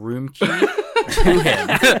number and room key to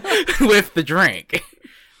him with the drink.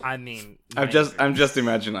 I mean, I'm just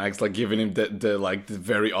imagining Alex like giving him the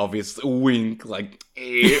very obvious wink, like,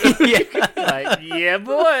 yeah, like, yeah,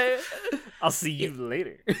 boy, I'll see you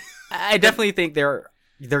later. I definitely think there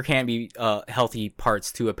can be healthy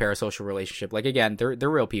parts to a parasocial relationship. Like, again, they're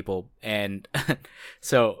real people, and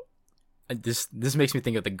so. This makes me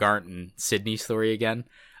think of the Garnt and Sydney story again.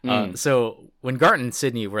 So when Garnt and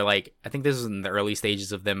Sydney were like, I think this was in the early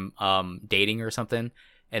stages of them dating or something,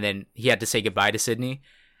 and then he had to say goodbye to Sydney,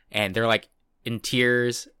 and they're like in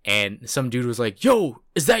tears, and some dude was like, "Yo,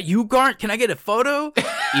 is that you, Garnt? Can I get a photo?"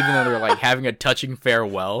 Even though they're like having a touching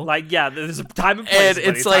farewell. Like, yeah, there's a time and place. And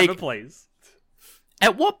it's time like, and place.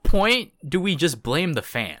 At what point do we just blame the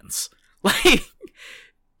fans? Like,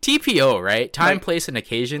 TPO, right? Time, place, and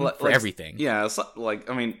occasion for everything. Yeah, so,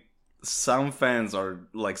 I mean, some fans are,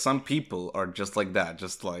 some people are just like that,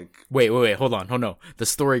 just like... Wait, hold on. Oh, no. The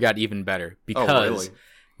story got even better, because really?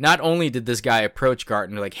 Not only did this guy approach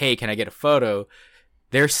Garton, like, hey, can I get a photo?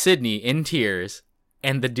 There's Sydney in tears,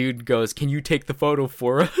 and the dude goes, can you take the photo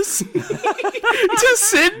for us? To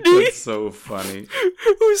Sydney. That's so funny.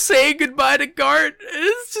 Who's saying goodbye to Gart.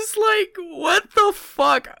 It's just like, what the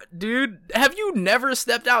fuck, dude? Have you never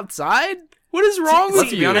stepped outside? What is wrong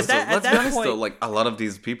with you? Let's be honest, though, like, a lot of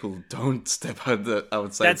these people don't step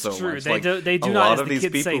outside. That's so true. much. They do not, as the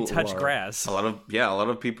kids say, touch grass. A lot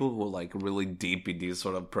of people who like really deep in these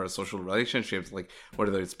sort of parasocial relationships, like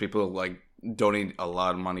whether it's people like donate a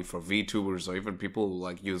lot of money for VTubers or even people who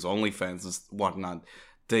like use OnlyFans and whatnot,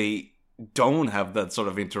 they don't have that sort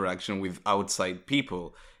of interaction with outside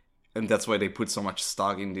people. And that's why they put so much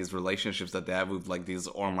stock in these relationships that they have with like these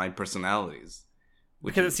online personalities.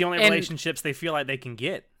 Because it's the only relationships they feel like they can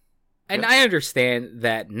get. And I understand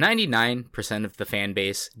that 99% of the fan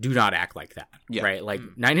base do not act like that, right? Like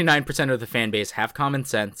 99% of the fan base have common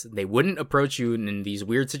sense. They wouldn't approach you in these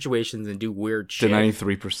weird situations and do weird shit. The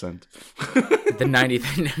 93%. The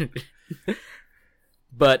 90.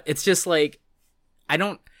 But it's just like, I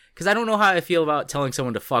don't know how I feel about telling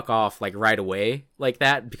someone to fuck off like right away like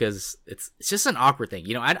that, because it's just an awkward thing.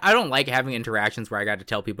 You know, I don't like having interactions where I got to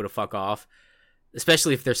tell people to fuck off.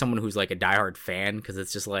 Especially if there's someone who's like a diehard fan, because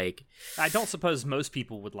it's just like... I don't suppose most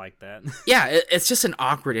people would like that. Yeah, it's just an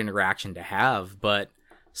awkward interaction to have, but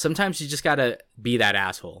sometimes you just gotta be that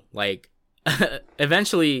asshole. Like,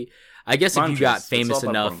 eventually, I guess if you got famous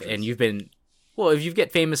enough and you've been... Well, if you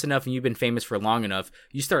get famous enough and you've been famous for long enough,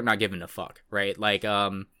 you start not giving a fuck, right? Like,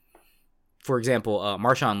 for example,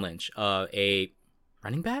 Marshawn Lynch, a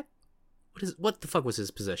running back? What the fuck was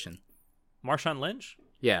his position? Marshawn Lynch?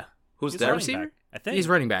 Yeah. Who's that? Receiver? I think he's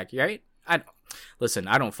running back, right? Listen,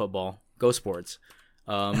 I don't football. Go sports.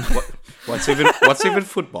 What's even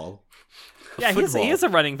football? Yeah, he is a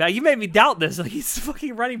running back. You made me doubt this. Like, he's a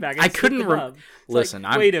fucking running back. I couldn't listen.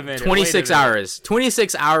 Like, wait a minute. 26 hours.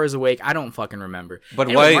 26 hours awake. I don't fucking remember. But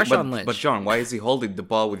anyway, why? But John, why is he holding the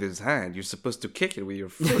ball with his hand? You're supposed to kick it with your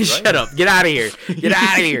foot, right? Shut up. Get out of here. Get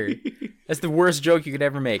out of here. That's the worst joke you could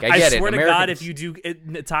ever make. I get it. I swear to God, if you do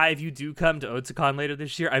come to Otakon later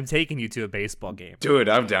this year, I'm taking you to a baseball game. Dude,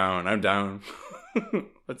 I'm down.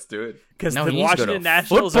 Let's do it. Because the Washington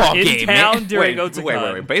Nationals are in town during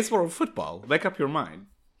Otakon. Wait. Baseball or football? Make up your mind.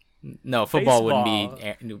 No, football wouldn't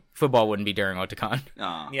be during Otakon.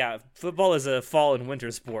 Yeah, football is a fall and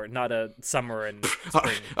winter sport, not a summer and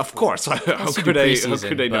spring. Of course. How could I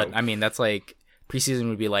know? But I mean, that's like preseason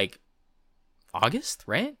would be like August,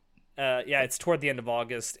 right? Yeah, it's toward the end of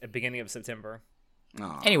August, beginning of September.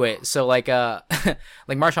 Anyway, so like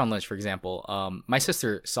like Marshawn Lynch, for example, my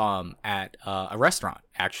sister saw him at a restaurant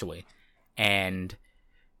actually, and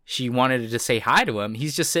she wanted to say hi to him.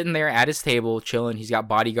 He's just sitting there at his table chilling. He's got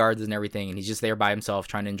bodyguards and everything, and he's just there by himself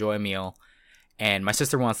trying to enjoy a meal. And my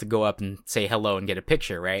sister wants to go up and say hello and get a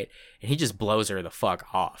picture, right? And he just blows her the fuck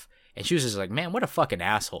off. And she was just like, man, what a fucking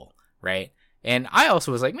asshole, right? And I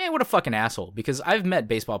also was like, man, what a fucking asshole, because I've met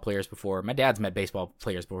baseball players before. My dad's met baseball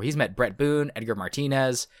players before. He's met Brett Boone, Edgar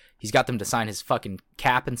Martinez. He's got them to sign his fucking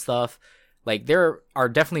cap and stuff. Like, there are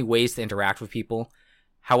definitely ways to interact with people.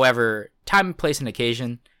 However, time, place, and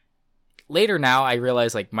occasion. Later now, I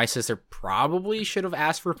realize, like, my sister probably should have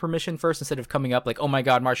asked for permission first instead of coming up like, oh my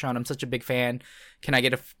God, Marshawn, I'm such a big fan. Can I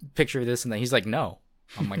get a picture of this? And then he's like, no.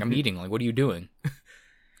 I'm like, I'm eating. Like, what are you doing?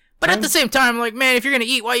 But at the same time, I'm like, man, if you're going to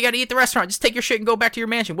eat, why you got to eat at the restaurant? Just take your shit and go back to your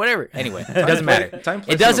mansion, whatever. Anyway, it doesn't matter.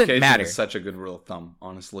 It doesn't matter. Is such a good rule of thumb,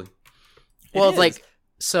 honestly. Well, it's like,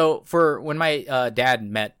 so for when my dad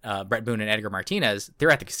met Brett Boone and Edgar Martinez,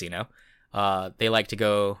 they're at the casino. They liked to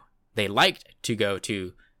go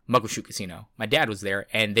to Muckleshoot Casino. My dad was there,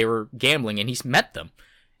 and they were gambling, and he met them.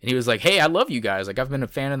 And he was like, hey, I love you guys. Like, I've been a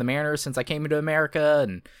fan of the Mariners since I came into America,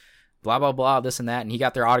 and blah, blah, blah, this and that. And he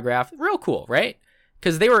got their autograph. Real cool, right?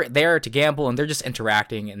 Because they were there to gamble, and they're just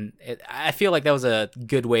interacting, and I feel like that was a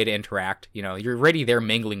good way to interact. You know, you're already there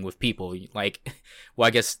mingling with people. Like, well, I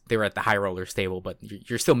guess they were at the High Rollers table, but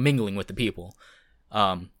you're still mingling with the people.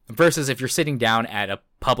 Versus if you're sitting down at a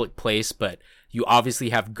public place, but you obviously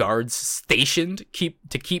have guards stationed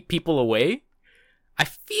to keep people away. I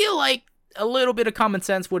feel like a little bit of common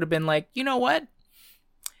sense would have been like, you know what?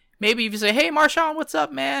 Maybe if you say, hey, Marshawn, what's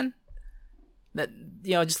up, man? That,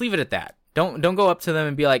 you know, just leave it at that. Don't go up to them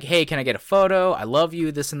and be like, hey, can I get a photo? I love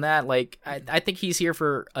you, this and that. Like, I think he's here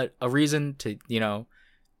for a reason to, you know,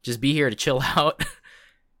 just be here to chill out.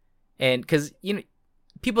 And because, you know,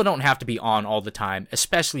 people don't have to be on all the time,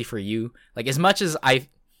 especially for you. Like, as much as I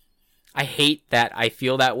hate that I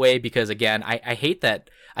feel that way, because, again, I hate that.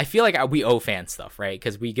 I feel like we owe fans stuff, right?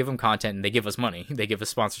 Because we give them content and they give us money. They give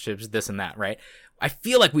us sponsorships, this and that, right? I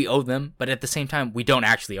feel like we owe them, but at the same time, we don't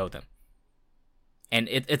actually owe them. And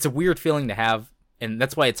it's a weird feeling to have, and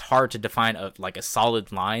that's why it's hard to define a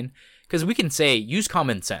solid line. Because we can say, use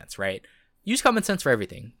common sense, right? Use common sense for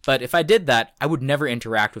everything. But if I did that, I would never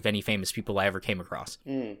interact with any famous people I ever came across.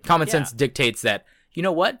 Common sense dictates that, you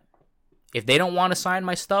know what? If they don't want to sign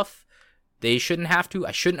my stuff, they shouldn't have to.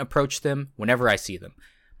 I shouldn't approach them whenever I see them.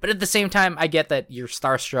 But at the same time, I get that you're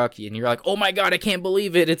starstruck, and you're like, oh my God, I can't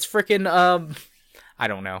believe it. It's freaking, I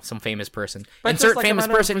don't know, some famous person. But Insert just, like, famous a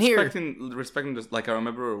matter of person here. respecting this, like I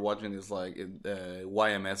remember watching this like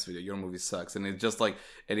YMS video, Your Movie Sucks, and it's just like,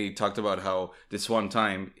 and he talked about how this one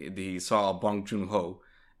time he saw Bong Joon-ho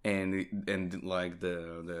and like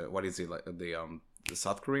the what is he, like the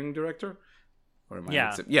South Korean director. Or am I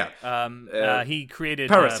mixing? Yeah. He created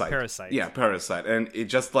Parasite. Yeah, Parasite, and it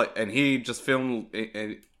just like, and he just filmed.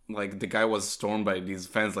 Like the guy was stormed by these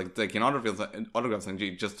fans, like taking autographs, and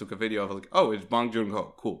he just took a video of like, oh, it's Bong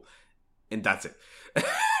Joon-ho, cool, and that's it.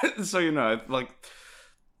 So like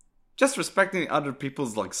just respecting other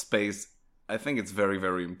people's like space, I think it's very,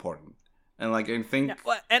 very important. And like I think,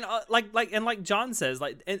 like John says,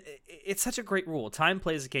 like it's such a great rule. Time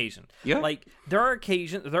plays occasion. Yeah. Like there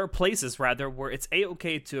are places rather where it's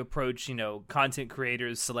a-okay to approach, content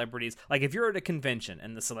creators, celebrities. Like if you're at a convention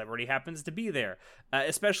and the celebrity happens to be there,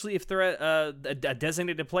 especially if they're at a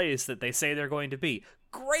designated place that they say they're going to be,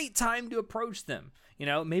 great time to approach them.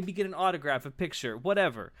 Maybe get an autograph, a picture,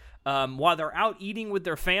 whatever. While they're out eating with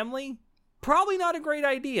their family, probably not a great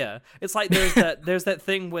idea. It's like there's that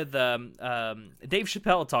thing with Dave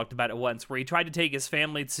Chappelle talked about it once, where he tried to take his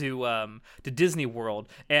family to Disney World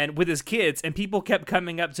and with his kids, and people kept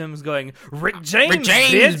coming up to him going, Rick James,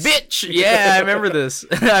 bitch. Yeah, I remember this.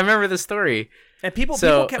 I remember this story. And people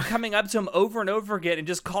kept coming up to him over and over again and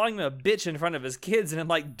just calling him a bitch in front of his kids, and I'm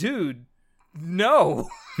like, dude, no.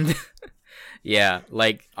 Yeah,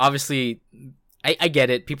 like obviously, I get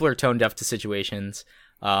it. People are tone deaf to situations.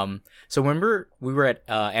 So remember we were at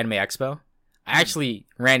Anime Expo? I actually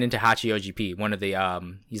ran into Hachi OGP, one of the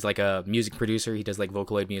he's like a music producer. He does like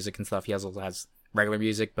Vocaloid music and stuff. He also has regular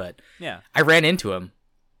music, but yeah, I ran into him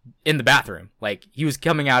in the bathroom. Like he was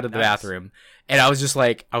coming out of the bathroom, and I was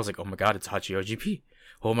like, oh my god, it's Hachi OGP.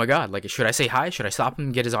 Oh my god, like should I say hi? Should I stop him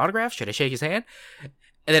and get his autograph? Should I shake his hand?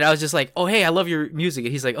 And then I was just like, oh, hey, I love your music.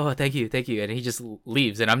 And he's like, oh, thank you. And he just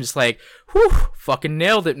leaves. And I'm just like, whew, fucking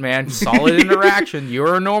nailed it, man. Solid interaction.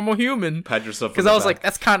 You're a normal human. Pat yourself. Because I was like,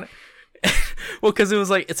 that's kind of... Well, because it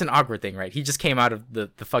was like, it's an awkward thing, right? He just came out of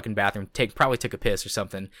the fucking bathroom, probably took a piss or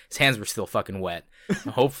something. His hands were still fucking wet.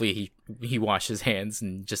 Hopefully he washed his hands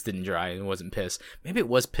and just didn't dry and it wasn't piss. Maybe it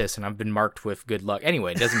was piss and I've been marked with good luck.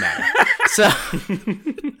 Anyway, it doesn't matter. So...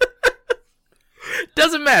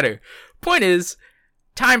 doesn't matter. Point is...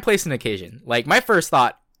 time, place, and occasion. Like, my first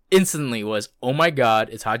thought instantly was, oh my god,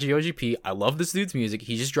 it's Hachi OGP. I love this dude's music.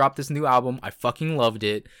 He just dropped this new album. I fucking loved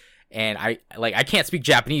it. And I can't speak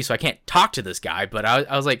Japanese, so I can't talk to this guy. But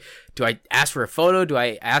I was like, do I ask for a photo? Do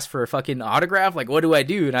I ask for a fucking autograph? Like, what do I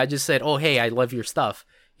do? And I just said, oh, hey, I love your stuff.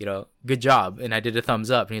 Good job. And I did a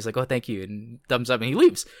thumbs up. And he's like, oh, thank you. And thumbs up. And he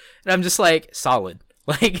leaves. And I'm just like, solid.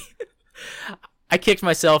 Like... I kicked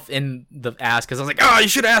myself in the ass because I was like, oh, you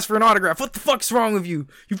should have asked for an autograph. What the fuck's wrong with you?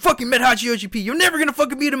 You fucking met Hachi OGP. You're never going to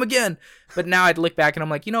fucking meet him again. But now I'd look back and I'm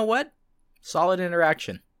like, you know what? Solid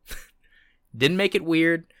interaction. Didn't make it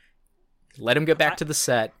weird. Let him get back to the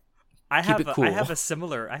set. Keep it cool. I have a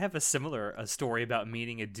similar story about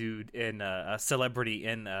meeting a dude in a celebrity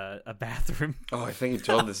in a bathroom. Oh, I think you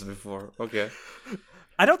told this before. Okay.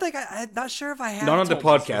 I don't think I'm not sure if I have. Not on the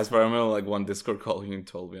podcast, but I remember like one Discord call you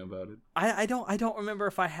told me about it. I don't remember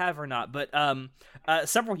if I have or not, but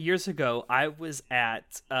several years ago I was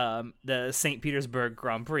at the St. Petersburg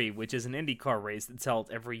Grand Prix, which is an IndyCar race that's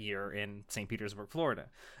held every year in St. Petersburg, Florida.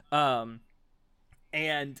 I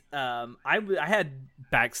had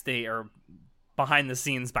backstage or behind the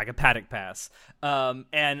scenes like a paddock pass.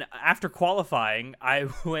 And after qualifying, I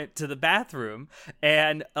went to the bathroom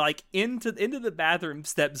and like into the bathroom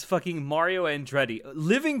steps fucking Mario Andretti,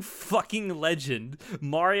 living fucking legend,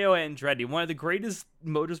 Mario Andretti, one of the greatest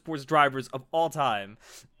motorsports drivers of all time.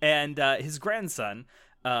 And his grandson,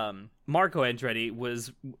 Marco Andretti,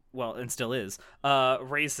 was, well, and still is,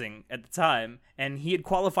 racing at the time, and he had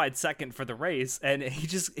qualified second for the race, and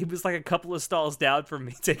he was like a couple of stalls down from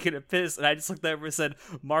me taking a piss, and I just looked over and said,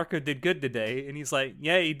 Marco did good today, and he's like,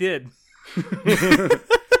 yeah, he did.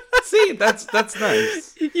 See, that's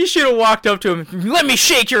nice. You should have walked up to him, let me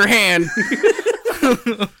shake your hand.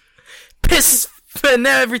 Piss and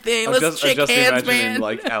everything. Let's shake hands, man.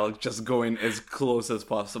 Like Alex just going as close as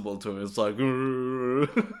possible to him. It's like,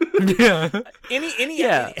 yeah.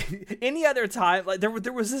 Any other time, like there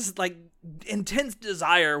was this like intense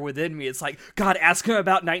desire within me. It's like, God, ask him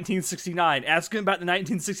about 1969. Ask him about the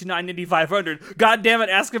 1969 Indy 500. God damn it,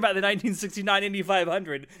 ask him about the 1969 Indy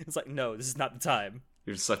 500. It's like, no, this is not the time.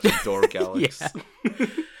 You're such a dork, Alex.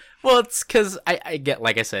 Well, it's because I get,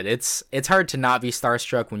 like I said, it's hard to not be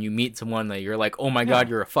starstruck when you meet someone that you're like, oh my god,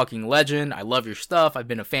 you're a fucking legend. I love your stuff. I've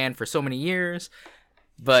been a fan for so many years.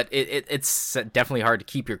 But it's definitely hard to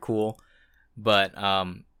keep your cool. But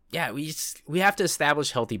yeah, we have to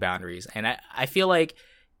establish healthy boundaries. And I feel like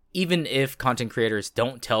even if content creators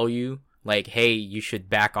don't tell you, like, hey, you should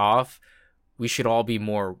back off, we should all be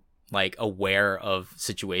more, like, aware of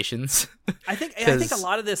situations. I think a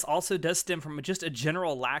lot of this also does stem from just a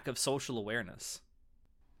general lack of social awareness.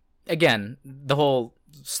 Again, the whole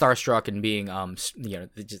starstruck and being,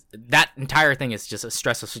 that entire thing is just a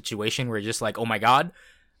stressful situation where you're just like, oh my god,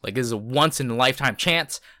 like, this is a once-in-a-lifetime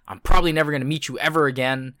chance. I'm probably never going to meet you ever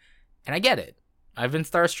again. And I get it. I've been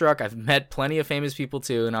starstruck. I've met plenty of famous people,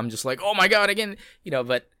 too. And I'm just like, oh, my God, again.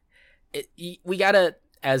 But we got to,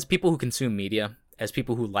 as people who consume media, as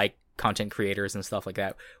people who like content creators and stuff like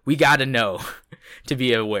that, we got to know to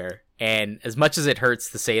be aware. And as much as it hurts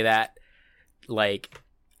to say that, like,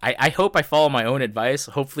 I hope I follow my own advice.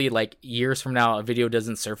 Hopefully, like, years from now, a video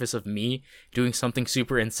doesn't surface of me doing something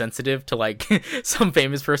super insensitive to, like, some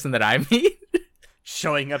famous person that I meet.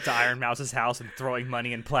 Showing up to Iron Mouse's house and throwing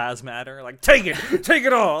money in plasmatter. Like, take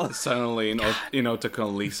it all! Suddenly,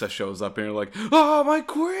 Takon Lisa shows up and you're like, oh, my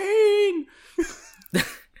queen!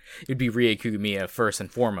 It'd be Rie Kugumiya first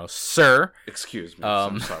and foremost, sir. Excuse me.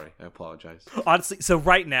 I'm sorry. I apologize. Honestly, so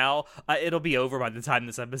right now, it'll be over by the time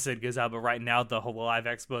this episode goes out, but right now the whole Live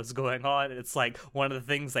Expo is going on, and it's like, one of the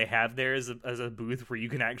things they have there is a booth where you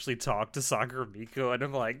can actually talk to Sakura Miko, and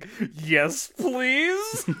I'm like, yes,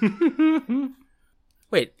 please?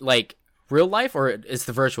 Wait, like, real life, or it's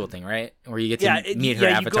the virtual thing, right? Where you get to meet her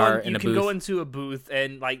avatar in a booth? You can go into a booth,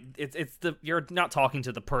 and, like, you're not talking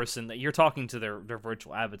to the person, that you're talking to their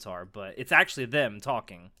virtual avatar, but it's actually them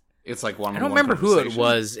talking. It's like one. I don't remember who it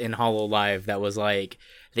was in Hololive that was like,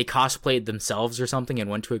 they cosplayed themselves or something and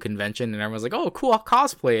went to a convention, and everyone's like, oh, cool, I'll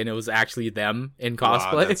cosplay, and it was actually them in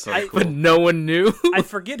cosplay. Wow, that's so cool. But no one knew. I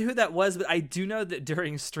forget who that was, but I do know that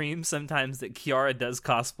during streams sometimes that Kiara does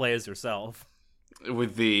cosplay as herself.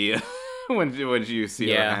 With the when you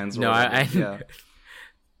see her hands. No, I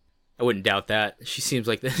wouldn't doubt that. She seems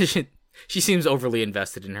like she seems overly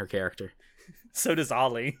invested in her character. So does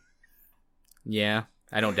Ollie. Yeah,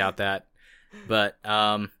 I don't doubt that. But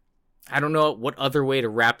I don't know what other way to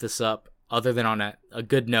wrap this up other than on a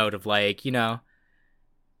good note of, like,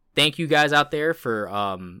 thank you guys out there for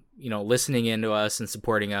listening into us and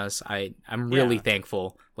supporting us. I'm really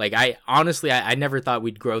thankful. Like, I honestly never thought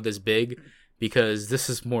we'd grow this big, because this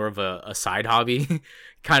is more of a side hobby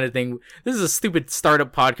kind of thing. This is a stupid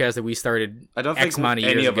startup podcast that we started X amount of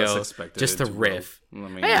years ago, just to riff.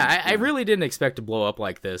 I really didn't expect to blow up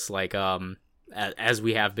like this, like as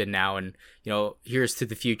we have been now. And here's to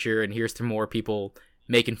the future, and here's to more people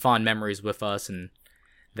making fond memories with us, and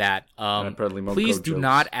that. Please do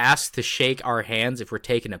not ask to shake our hands if we're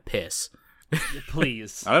taking a piss.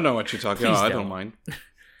 Please. I don't know what you're talking about. I don't mind.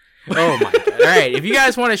 Oh my god. Alright, if you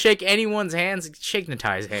guys want to shake anyone's hands, shake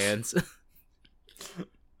Natai's hands.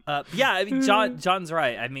 I mean, John's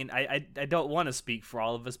right. I mean, I don't want to speak for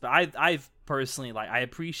all of us, but I've personally, like, I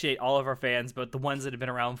appreciate all of our fans, but the ones that have been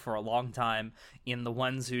around for a long time, and the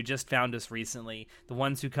ones who just found us recently, the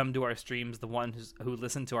ones who come to our streams, the ones who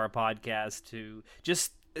listen to our podcast, who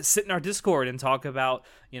just sit in our Discord and talk about,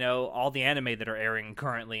 all the anime that are airing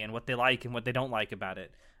currently and what they like and what they don't like about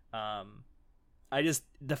it.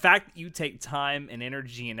 The fact that you take time and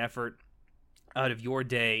energy and effort out of your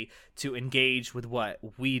day to engage with what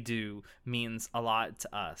we do means a lot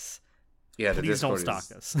to us. Yeah, please don't stalk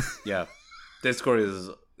us. Yeah, Discord is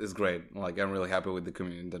great. Like, I'm really happy with the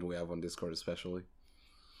community that we have on Discord, especially.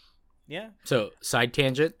 Yeah. So, side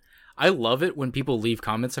tangent. I love it when people leave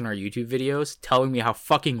comments on our YouTube videos telling me how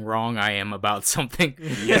fucking wrong I am about something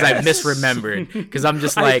because I misremembered. Because I'm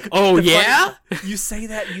just like, you say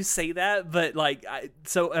that, but like,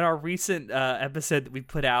 so in our recent episode that we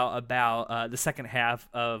put out about the second half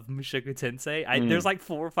of Mushoku Tensei, there's like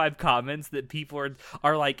 4 or 5 comments that people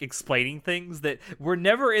are like explaining things that were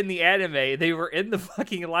never in the anime. They were in the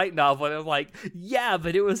fucking light novel, and I'm like, yeah,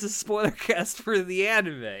 but it was a spoiler cast for the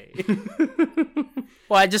anime.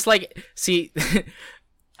 Well, I just see,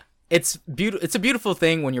 it's a beautiful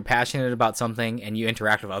thing when you're passionate about something and you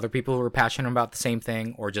interact with other people who are passionate about the same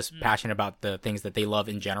thing, or just passionate about the things that they love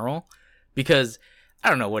in general. Because I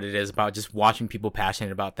don't know what it is about just watching people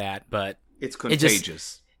passionate about that, but it's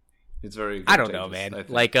contagious. It's very contagious, I don't know, man.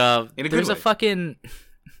 Like, there's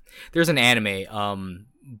an anime,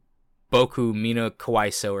 Boku Mina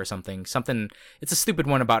Kawaiso or something. It's a stupid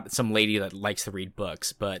one about some lady that likes to read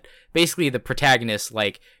books, but basically the protagonist,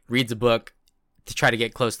 like, reads a book to try to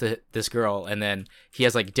get close to this girl, and then he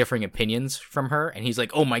has, like, differing opinions from her, and he's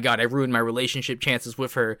like, oh my god, I ruined my relationship chances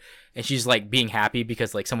with her, and she's, like, being happy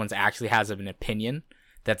because, like, someone's actually has an opinion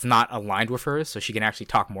that's not aligned with hers, so she can actually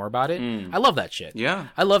talk more about it. I love that shit. Yeah,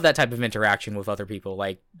 I love that type of interaction with other people.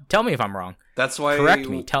 Like, tell me if I'm wrong. That's why correct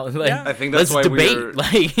me. I think that's why debate. we're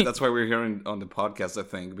that's why we're here on the podcast. I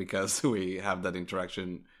think because we have that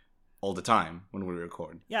interaction all the time when we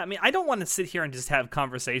record. Yeah, I mean, I don't want to sit here and just have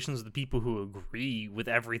conversations with the people who agree with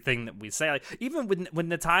everything that we say. Like, even when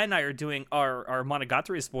Natai and I are doing our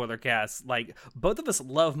Monogatari spoiler cast, like, both of us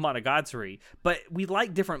love Monogatari, but we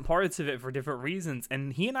like different parts of it for different reasons,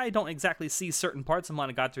 and he and I don't exactly see certain parts of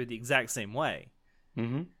Monogatari the exact same way.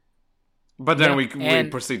 Mm-hmm. But then we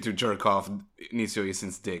proceed to jerk off Nisio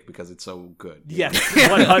Isin's dick because it's so good. Yes,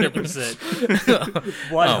 100%.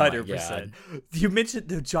 100%. You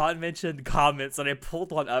mentioned, John mentioned comments, and I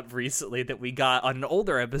pulled one up recently that we got on an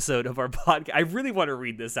older episode of our podcast. I really want to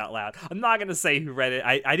read this out loud. I'm not going to say who read it.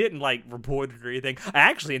 I didn't, like, report it or anything. I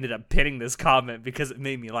actually ended up pinning this comment because it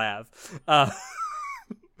made me laugh.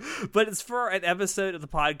 But it's for an episode of the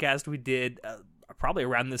podcast we did probably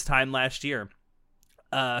around this time last year.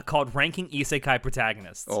 Called Ranking Isekai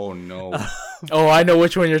Protagonists. Oh no! Oh, I know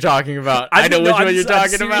which one you're talking about. I know which one you're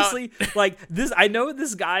talking about. Like this, I know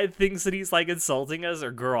this guy thinks that he's like insulting us,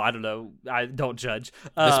 or girl. I don't know. I don't judge.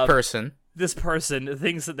 This person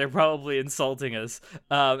thinks that they're probably insulting us.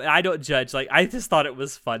 And I don't judge. Like, I just thought it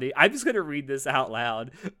was funny. I'm just going to read this out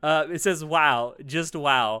loud. It says, wow, just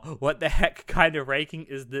wow. What the heck kind of ranking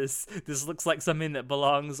is this? This looks like something that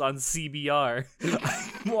belongs on CBR.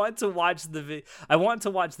 I want to watch the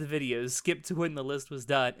videos, skip to when the list was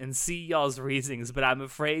done, and see y'all's reasonings, but I'm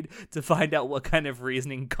afraid to find out what kind of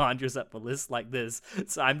reasoning conjures up a list like this.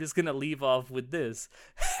 So I'm just going to leave off with this.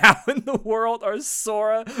 How in the world are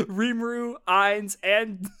Sora, Rimuru, Ainz,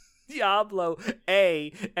 and Diablo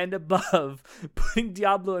A and above? Putting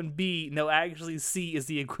Diablo in B, no, actually C is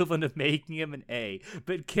the equivalent of making him an A.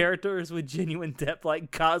 But characters with genuine depth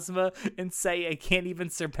like Cosma and Seiya can't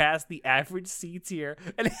even surpass the average C tier.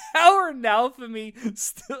 And how are Naofumi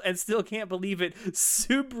still can't believe it,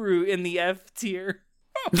 Subaru in the F tier?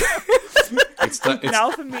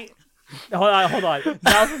 Naofumi. Hold on.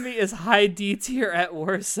 Naofumi is high D tier at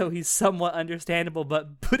worst, so he's somewhat understandable,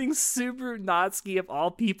 but putting Subaru Natsuki of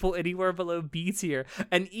all people anywhere below B tier,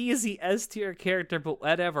 an easy S tier character, but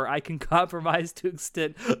whatever, I can compromise to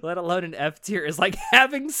extent, let alone an F tier, is like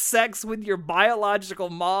having sex with your biological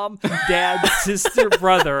mom, dad, sister,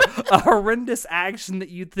 brother, a horrendous action that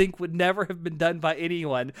you'd think would never have been done by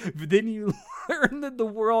anyone, but then you learn that the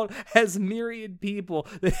world has myriad people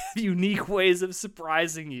that have unique ways of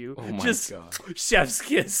surprising you. Oh my God. Chef's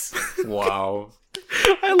kiss. Wow.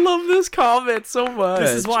 I love this comment so much. This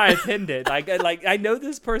is why I pinned it. I know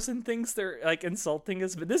this person thinks they're like insulting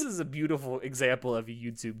us, but this is a beautiful example of a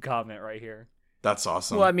YouTube comment right here. That's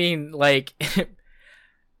awesome. Well, I mean, like,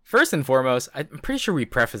 first and foremost, I'm pretty sure we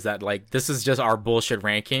preface that, like, this is just our bullshit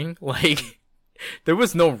ranking. Like, there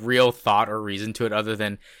was no real thought or reason to it other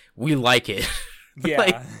than we like it. Yeah.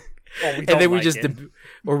 Like, and then we just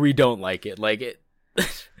or we don't like it. Like it.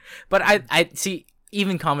 But I see,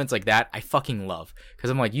 even comments like that, I fucking love. Because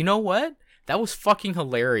I'm like, you know what? That was fucking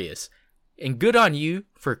hilarious. And good on you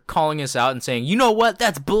for calling us out and saying, you know what?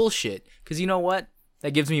 That's bullshit. Because you know what?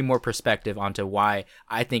 That gives me more perspective onto why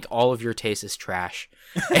I think all of your taste is trash.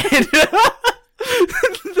 And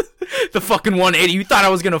the fucking 180. You thought I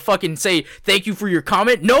was going to fucking say thank you for your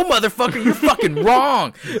comment? No, motherfucker, you're fucking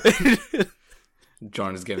wrong.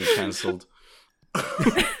 John is getting canceled.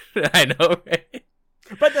 I know, right?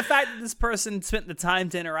 But the fact that this person spent the time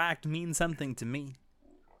to interact means something to me.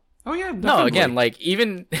 Oh yeah, definitely. No, again, like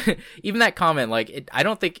even that comment, like I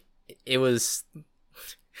don't think it was.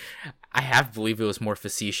 I have to believe it was more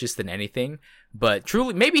facetious than anything, but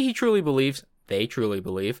truly, maybe he truly believes, they truly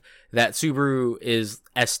believe that Subaru is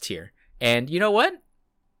S tier, and you know what?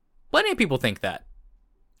 Plenty of people think that.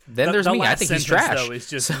 Then there's me. I think he's trash. Though, it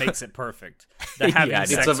just makes it perfect. Yeah,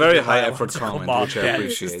 it's a very high effort comment, which I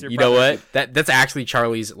appreciate. You know what? That's actually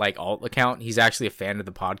Charlie's like alt account. He's actually a fan of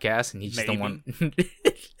the podcast, and he just don't want.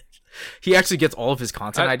 He actually gets all of his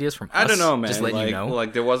content ideas from us. I don't know, man. Just letting you know.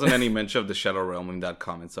 Like there wasn't any mention of the Shadow Realm in that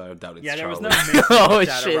comment, so I doubt it's there Charlie. was no mention Oh of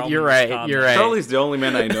Shadow shit! Realm You're right. You're right. Charlie's the only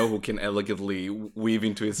man I know who can elegantly weave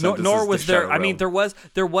into his sentences. Nor was the there. Shadow I mean, Realm.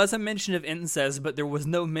 there was a mention of incest, but there was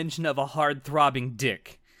no mention of a hard throbbing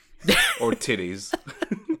dick. Or titties.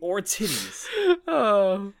 Or titties.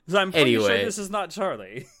 Oh. So I'm pretty sure Anyway. this is not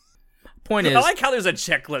Charlie. Point is, I like how there's a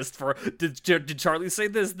checklist for did Charlie say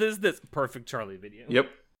this? Perfect Charlie video. Yep.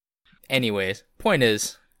 anyways, point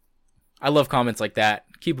is, I love comments like that.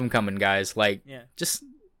 Keep them coming, guys. Like, Yeah.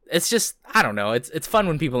 it's just, I don't know. It's fun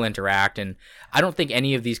when people interact, and I don't think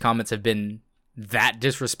any of these comments have been that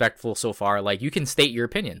disrespectful so far. Like, you can state your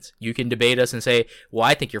opinions. You can debate us and say, well,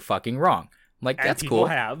 I think you're fucking wrong. Like, And that's people cool.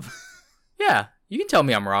 have. Yeah, you can tell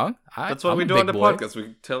me I'm wrong. That's what I'm we a do on big the boy. podcast.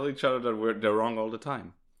 We tell each other that they're wrong all the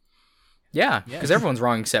time. Yeah, because everyone's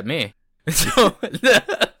wrong except me. So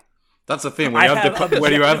That's the thing. When you have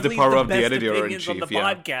the power of the best editor in opinions on chief, the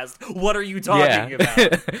yeah. podcast. What are you talking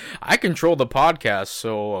about? I control the podcast,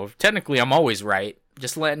 so technically I'm always right.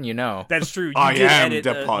 Just letting you know. That's true. You I did am edit,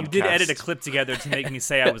 the You did edit a podcast. clip together to make me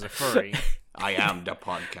say I was a furry. I am the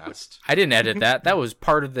podcast. I didn't edit that. That was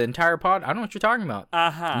part of the entire pod. I don't know what you're talking about.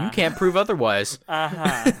 Uh-huh. You can't prove otherwise.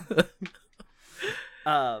 Uh-huh.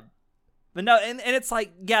 But no, and it's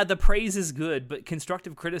like, yeah, the praise is good, but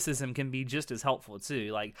constructive criticism can be just as helpful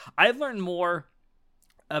too. Like, I've learned more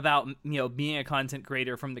about, being a content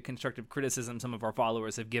creator from the constructive criticism some of our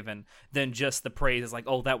followers have given than just the praise. It's like,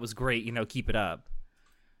 oh, that was great, keep it up.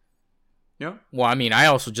 Yeah. Well, I mean, I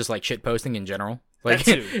also just like shit posting in general. Like,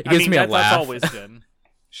 That too. it gives me a laugh. That's always good.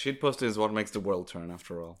 Shitposting is what makes the world turn,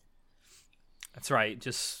 after all. That's right.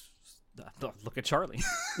 Just look at Charlie.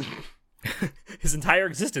 His entire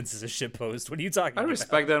existence is a shitpost. What are you talking I about?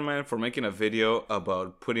 respect that man for making a video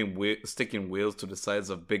about sticking wheels to the sides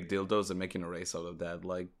of big dildos and making a race out of that.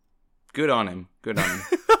 Like, good on him. Good on him.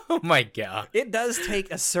 Oh my god. It does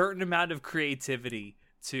take a certain amount of creativity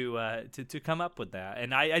to come up with that,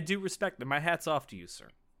 and I do respect it. My hat's off to you, sir.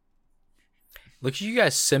 Look at you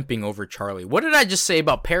guys simping over Charlie. What did I just say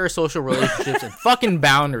about parasocial relationships and fucking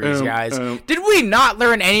boundaries, guys? Did we not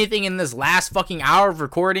learn anything in this last fucking hour of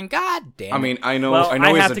recording? God damn it. I mean, I know Well, I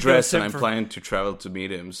his have to go address, and sim I'm for- planning to travel to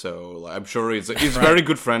meet him. So I'm sure he's a very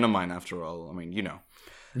good friend of mine. After all, I mean,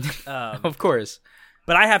 Of course.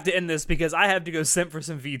 But I have to end this because I have to go simp for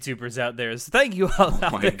some VTubers out there. So thank you all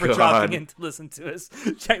out my there for God. dropping in to listen to us.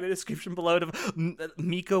 Check the description below.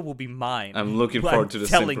 Miko will be mine. I'm looking forward to the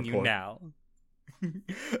telling simp you report. now.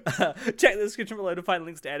 Check the description below to find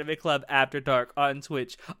links to Anime Club After Dark on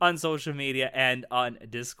Twitch, on social media, and on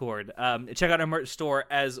Discord. Check out our merch store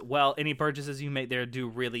as well. Any purchases you make there do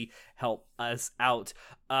really help us out.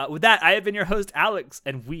 With that, I have been your host, Alex,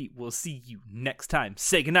 and we will see you next time.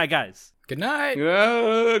 Say goodnight, guys. Good night.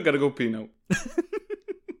 Yeah, gotta go pee now.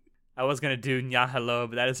 I was gonna do nya hello,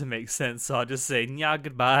 but that doesn't make sense, so I'll just say nya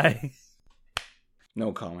goodbye.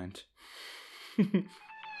 No comment. Come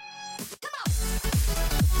on.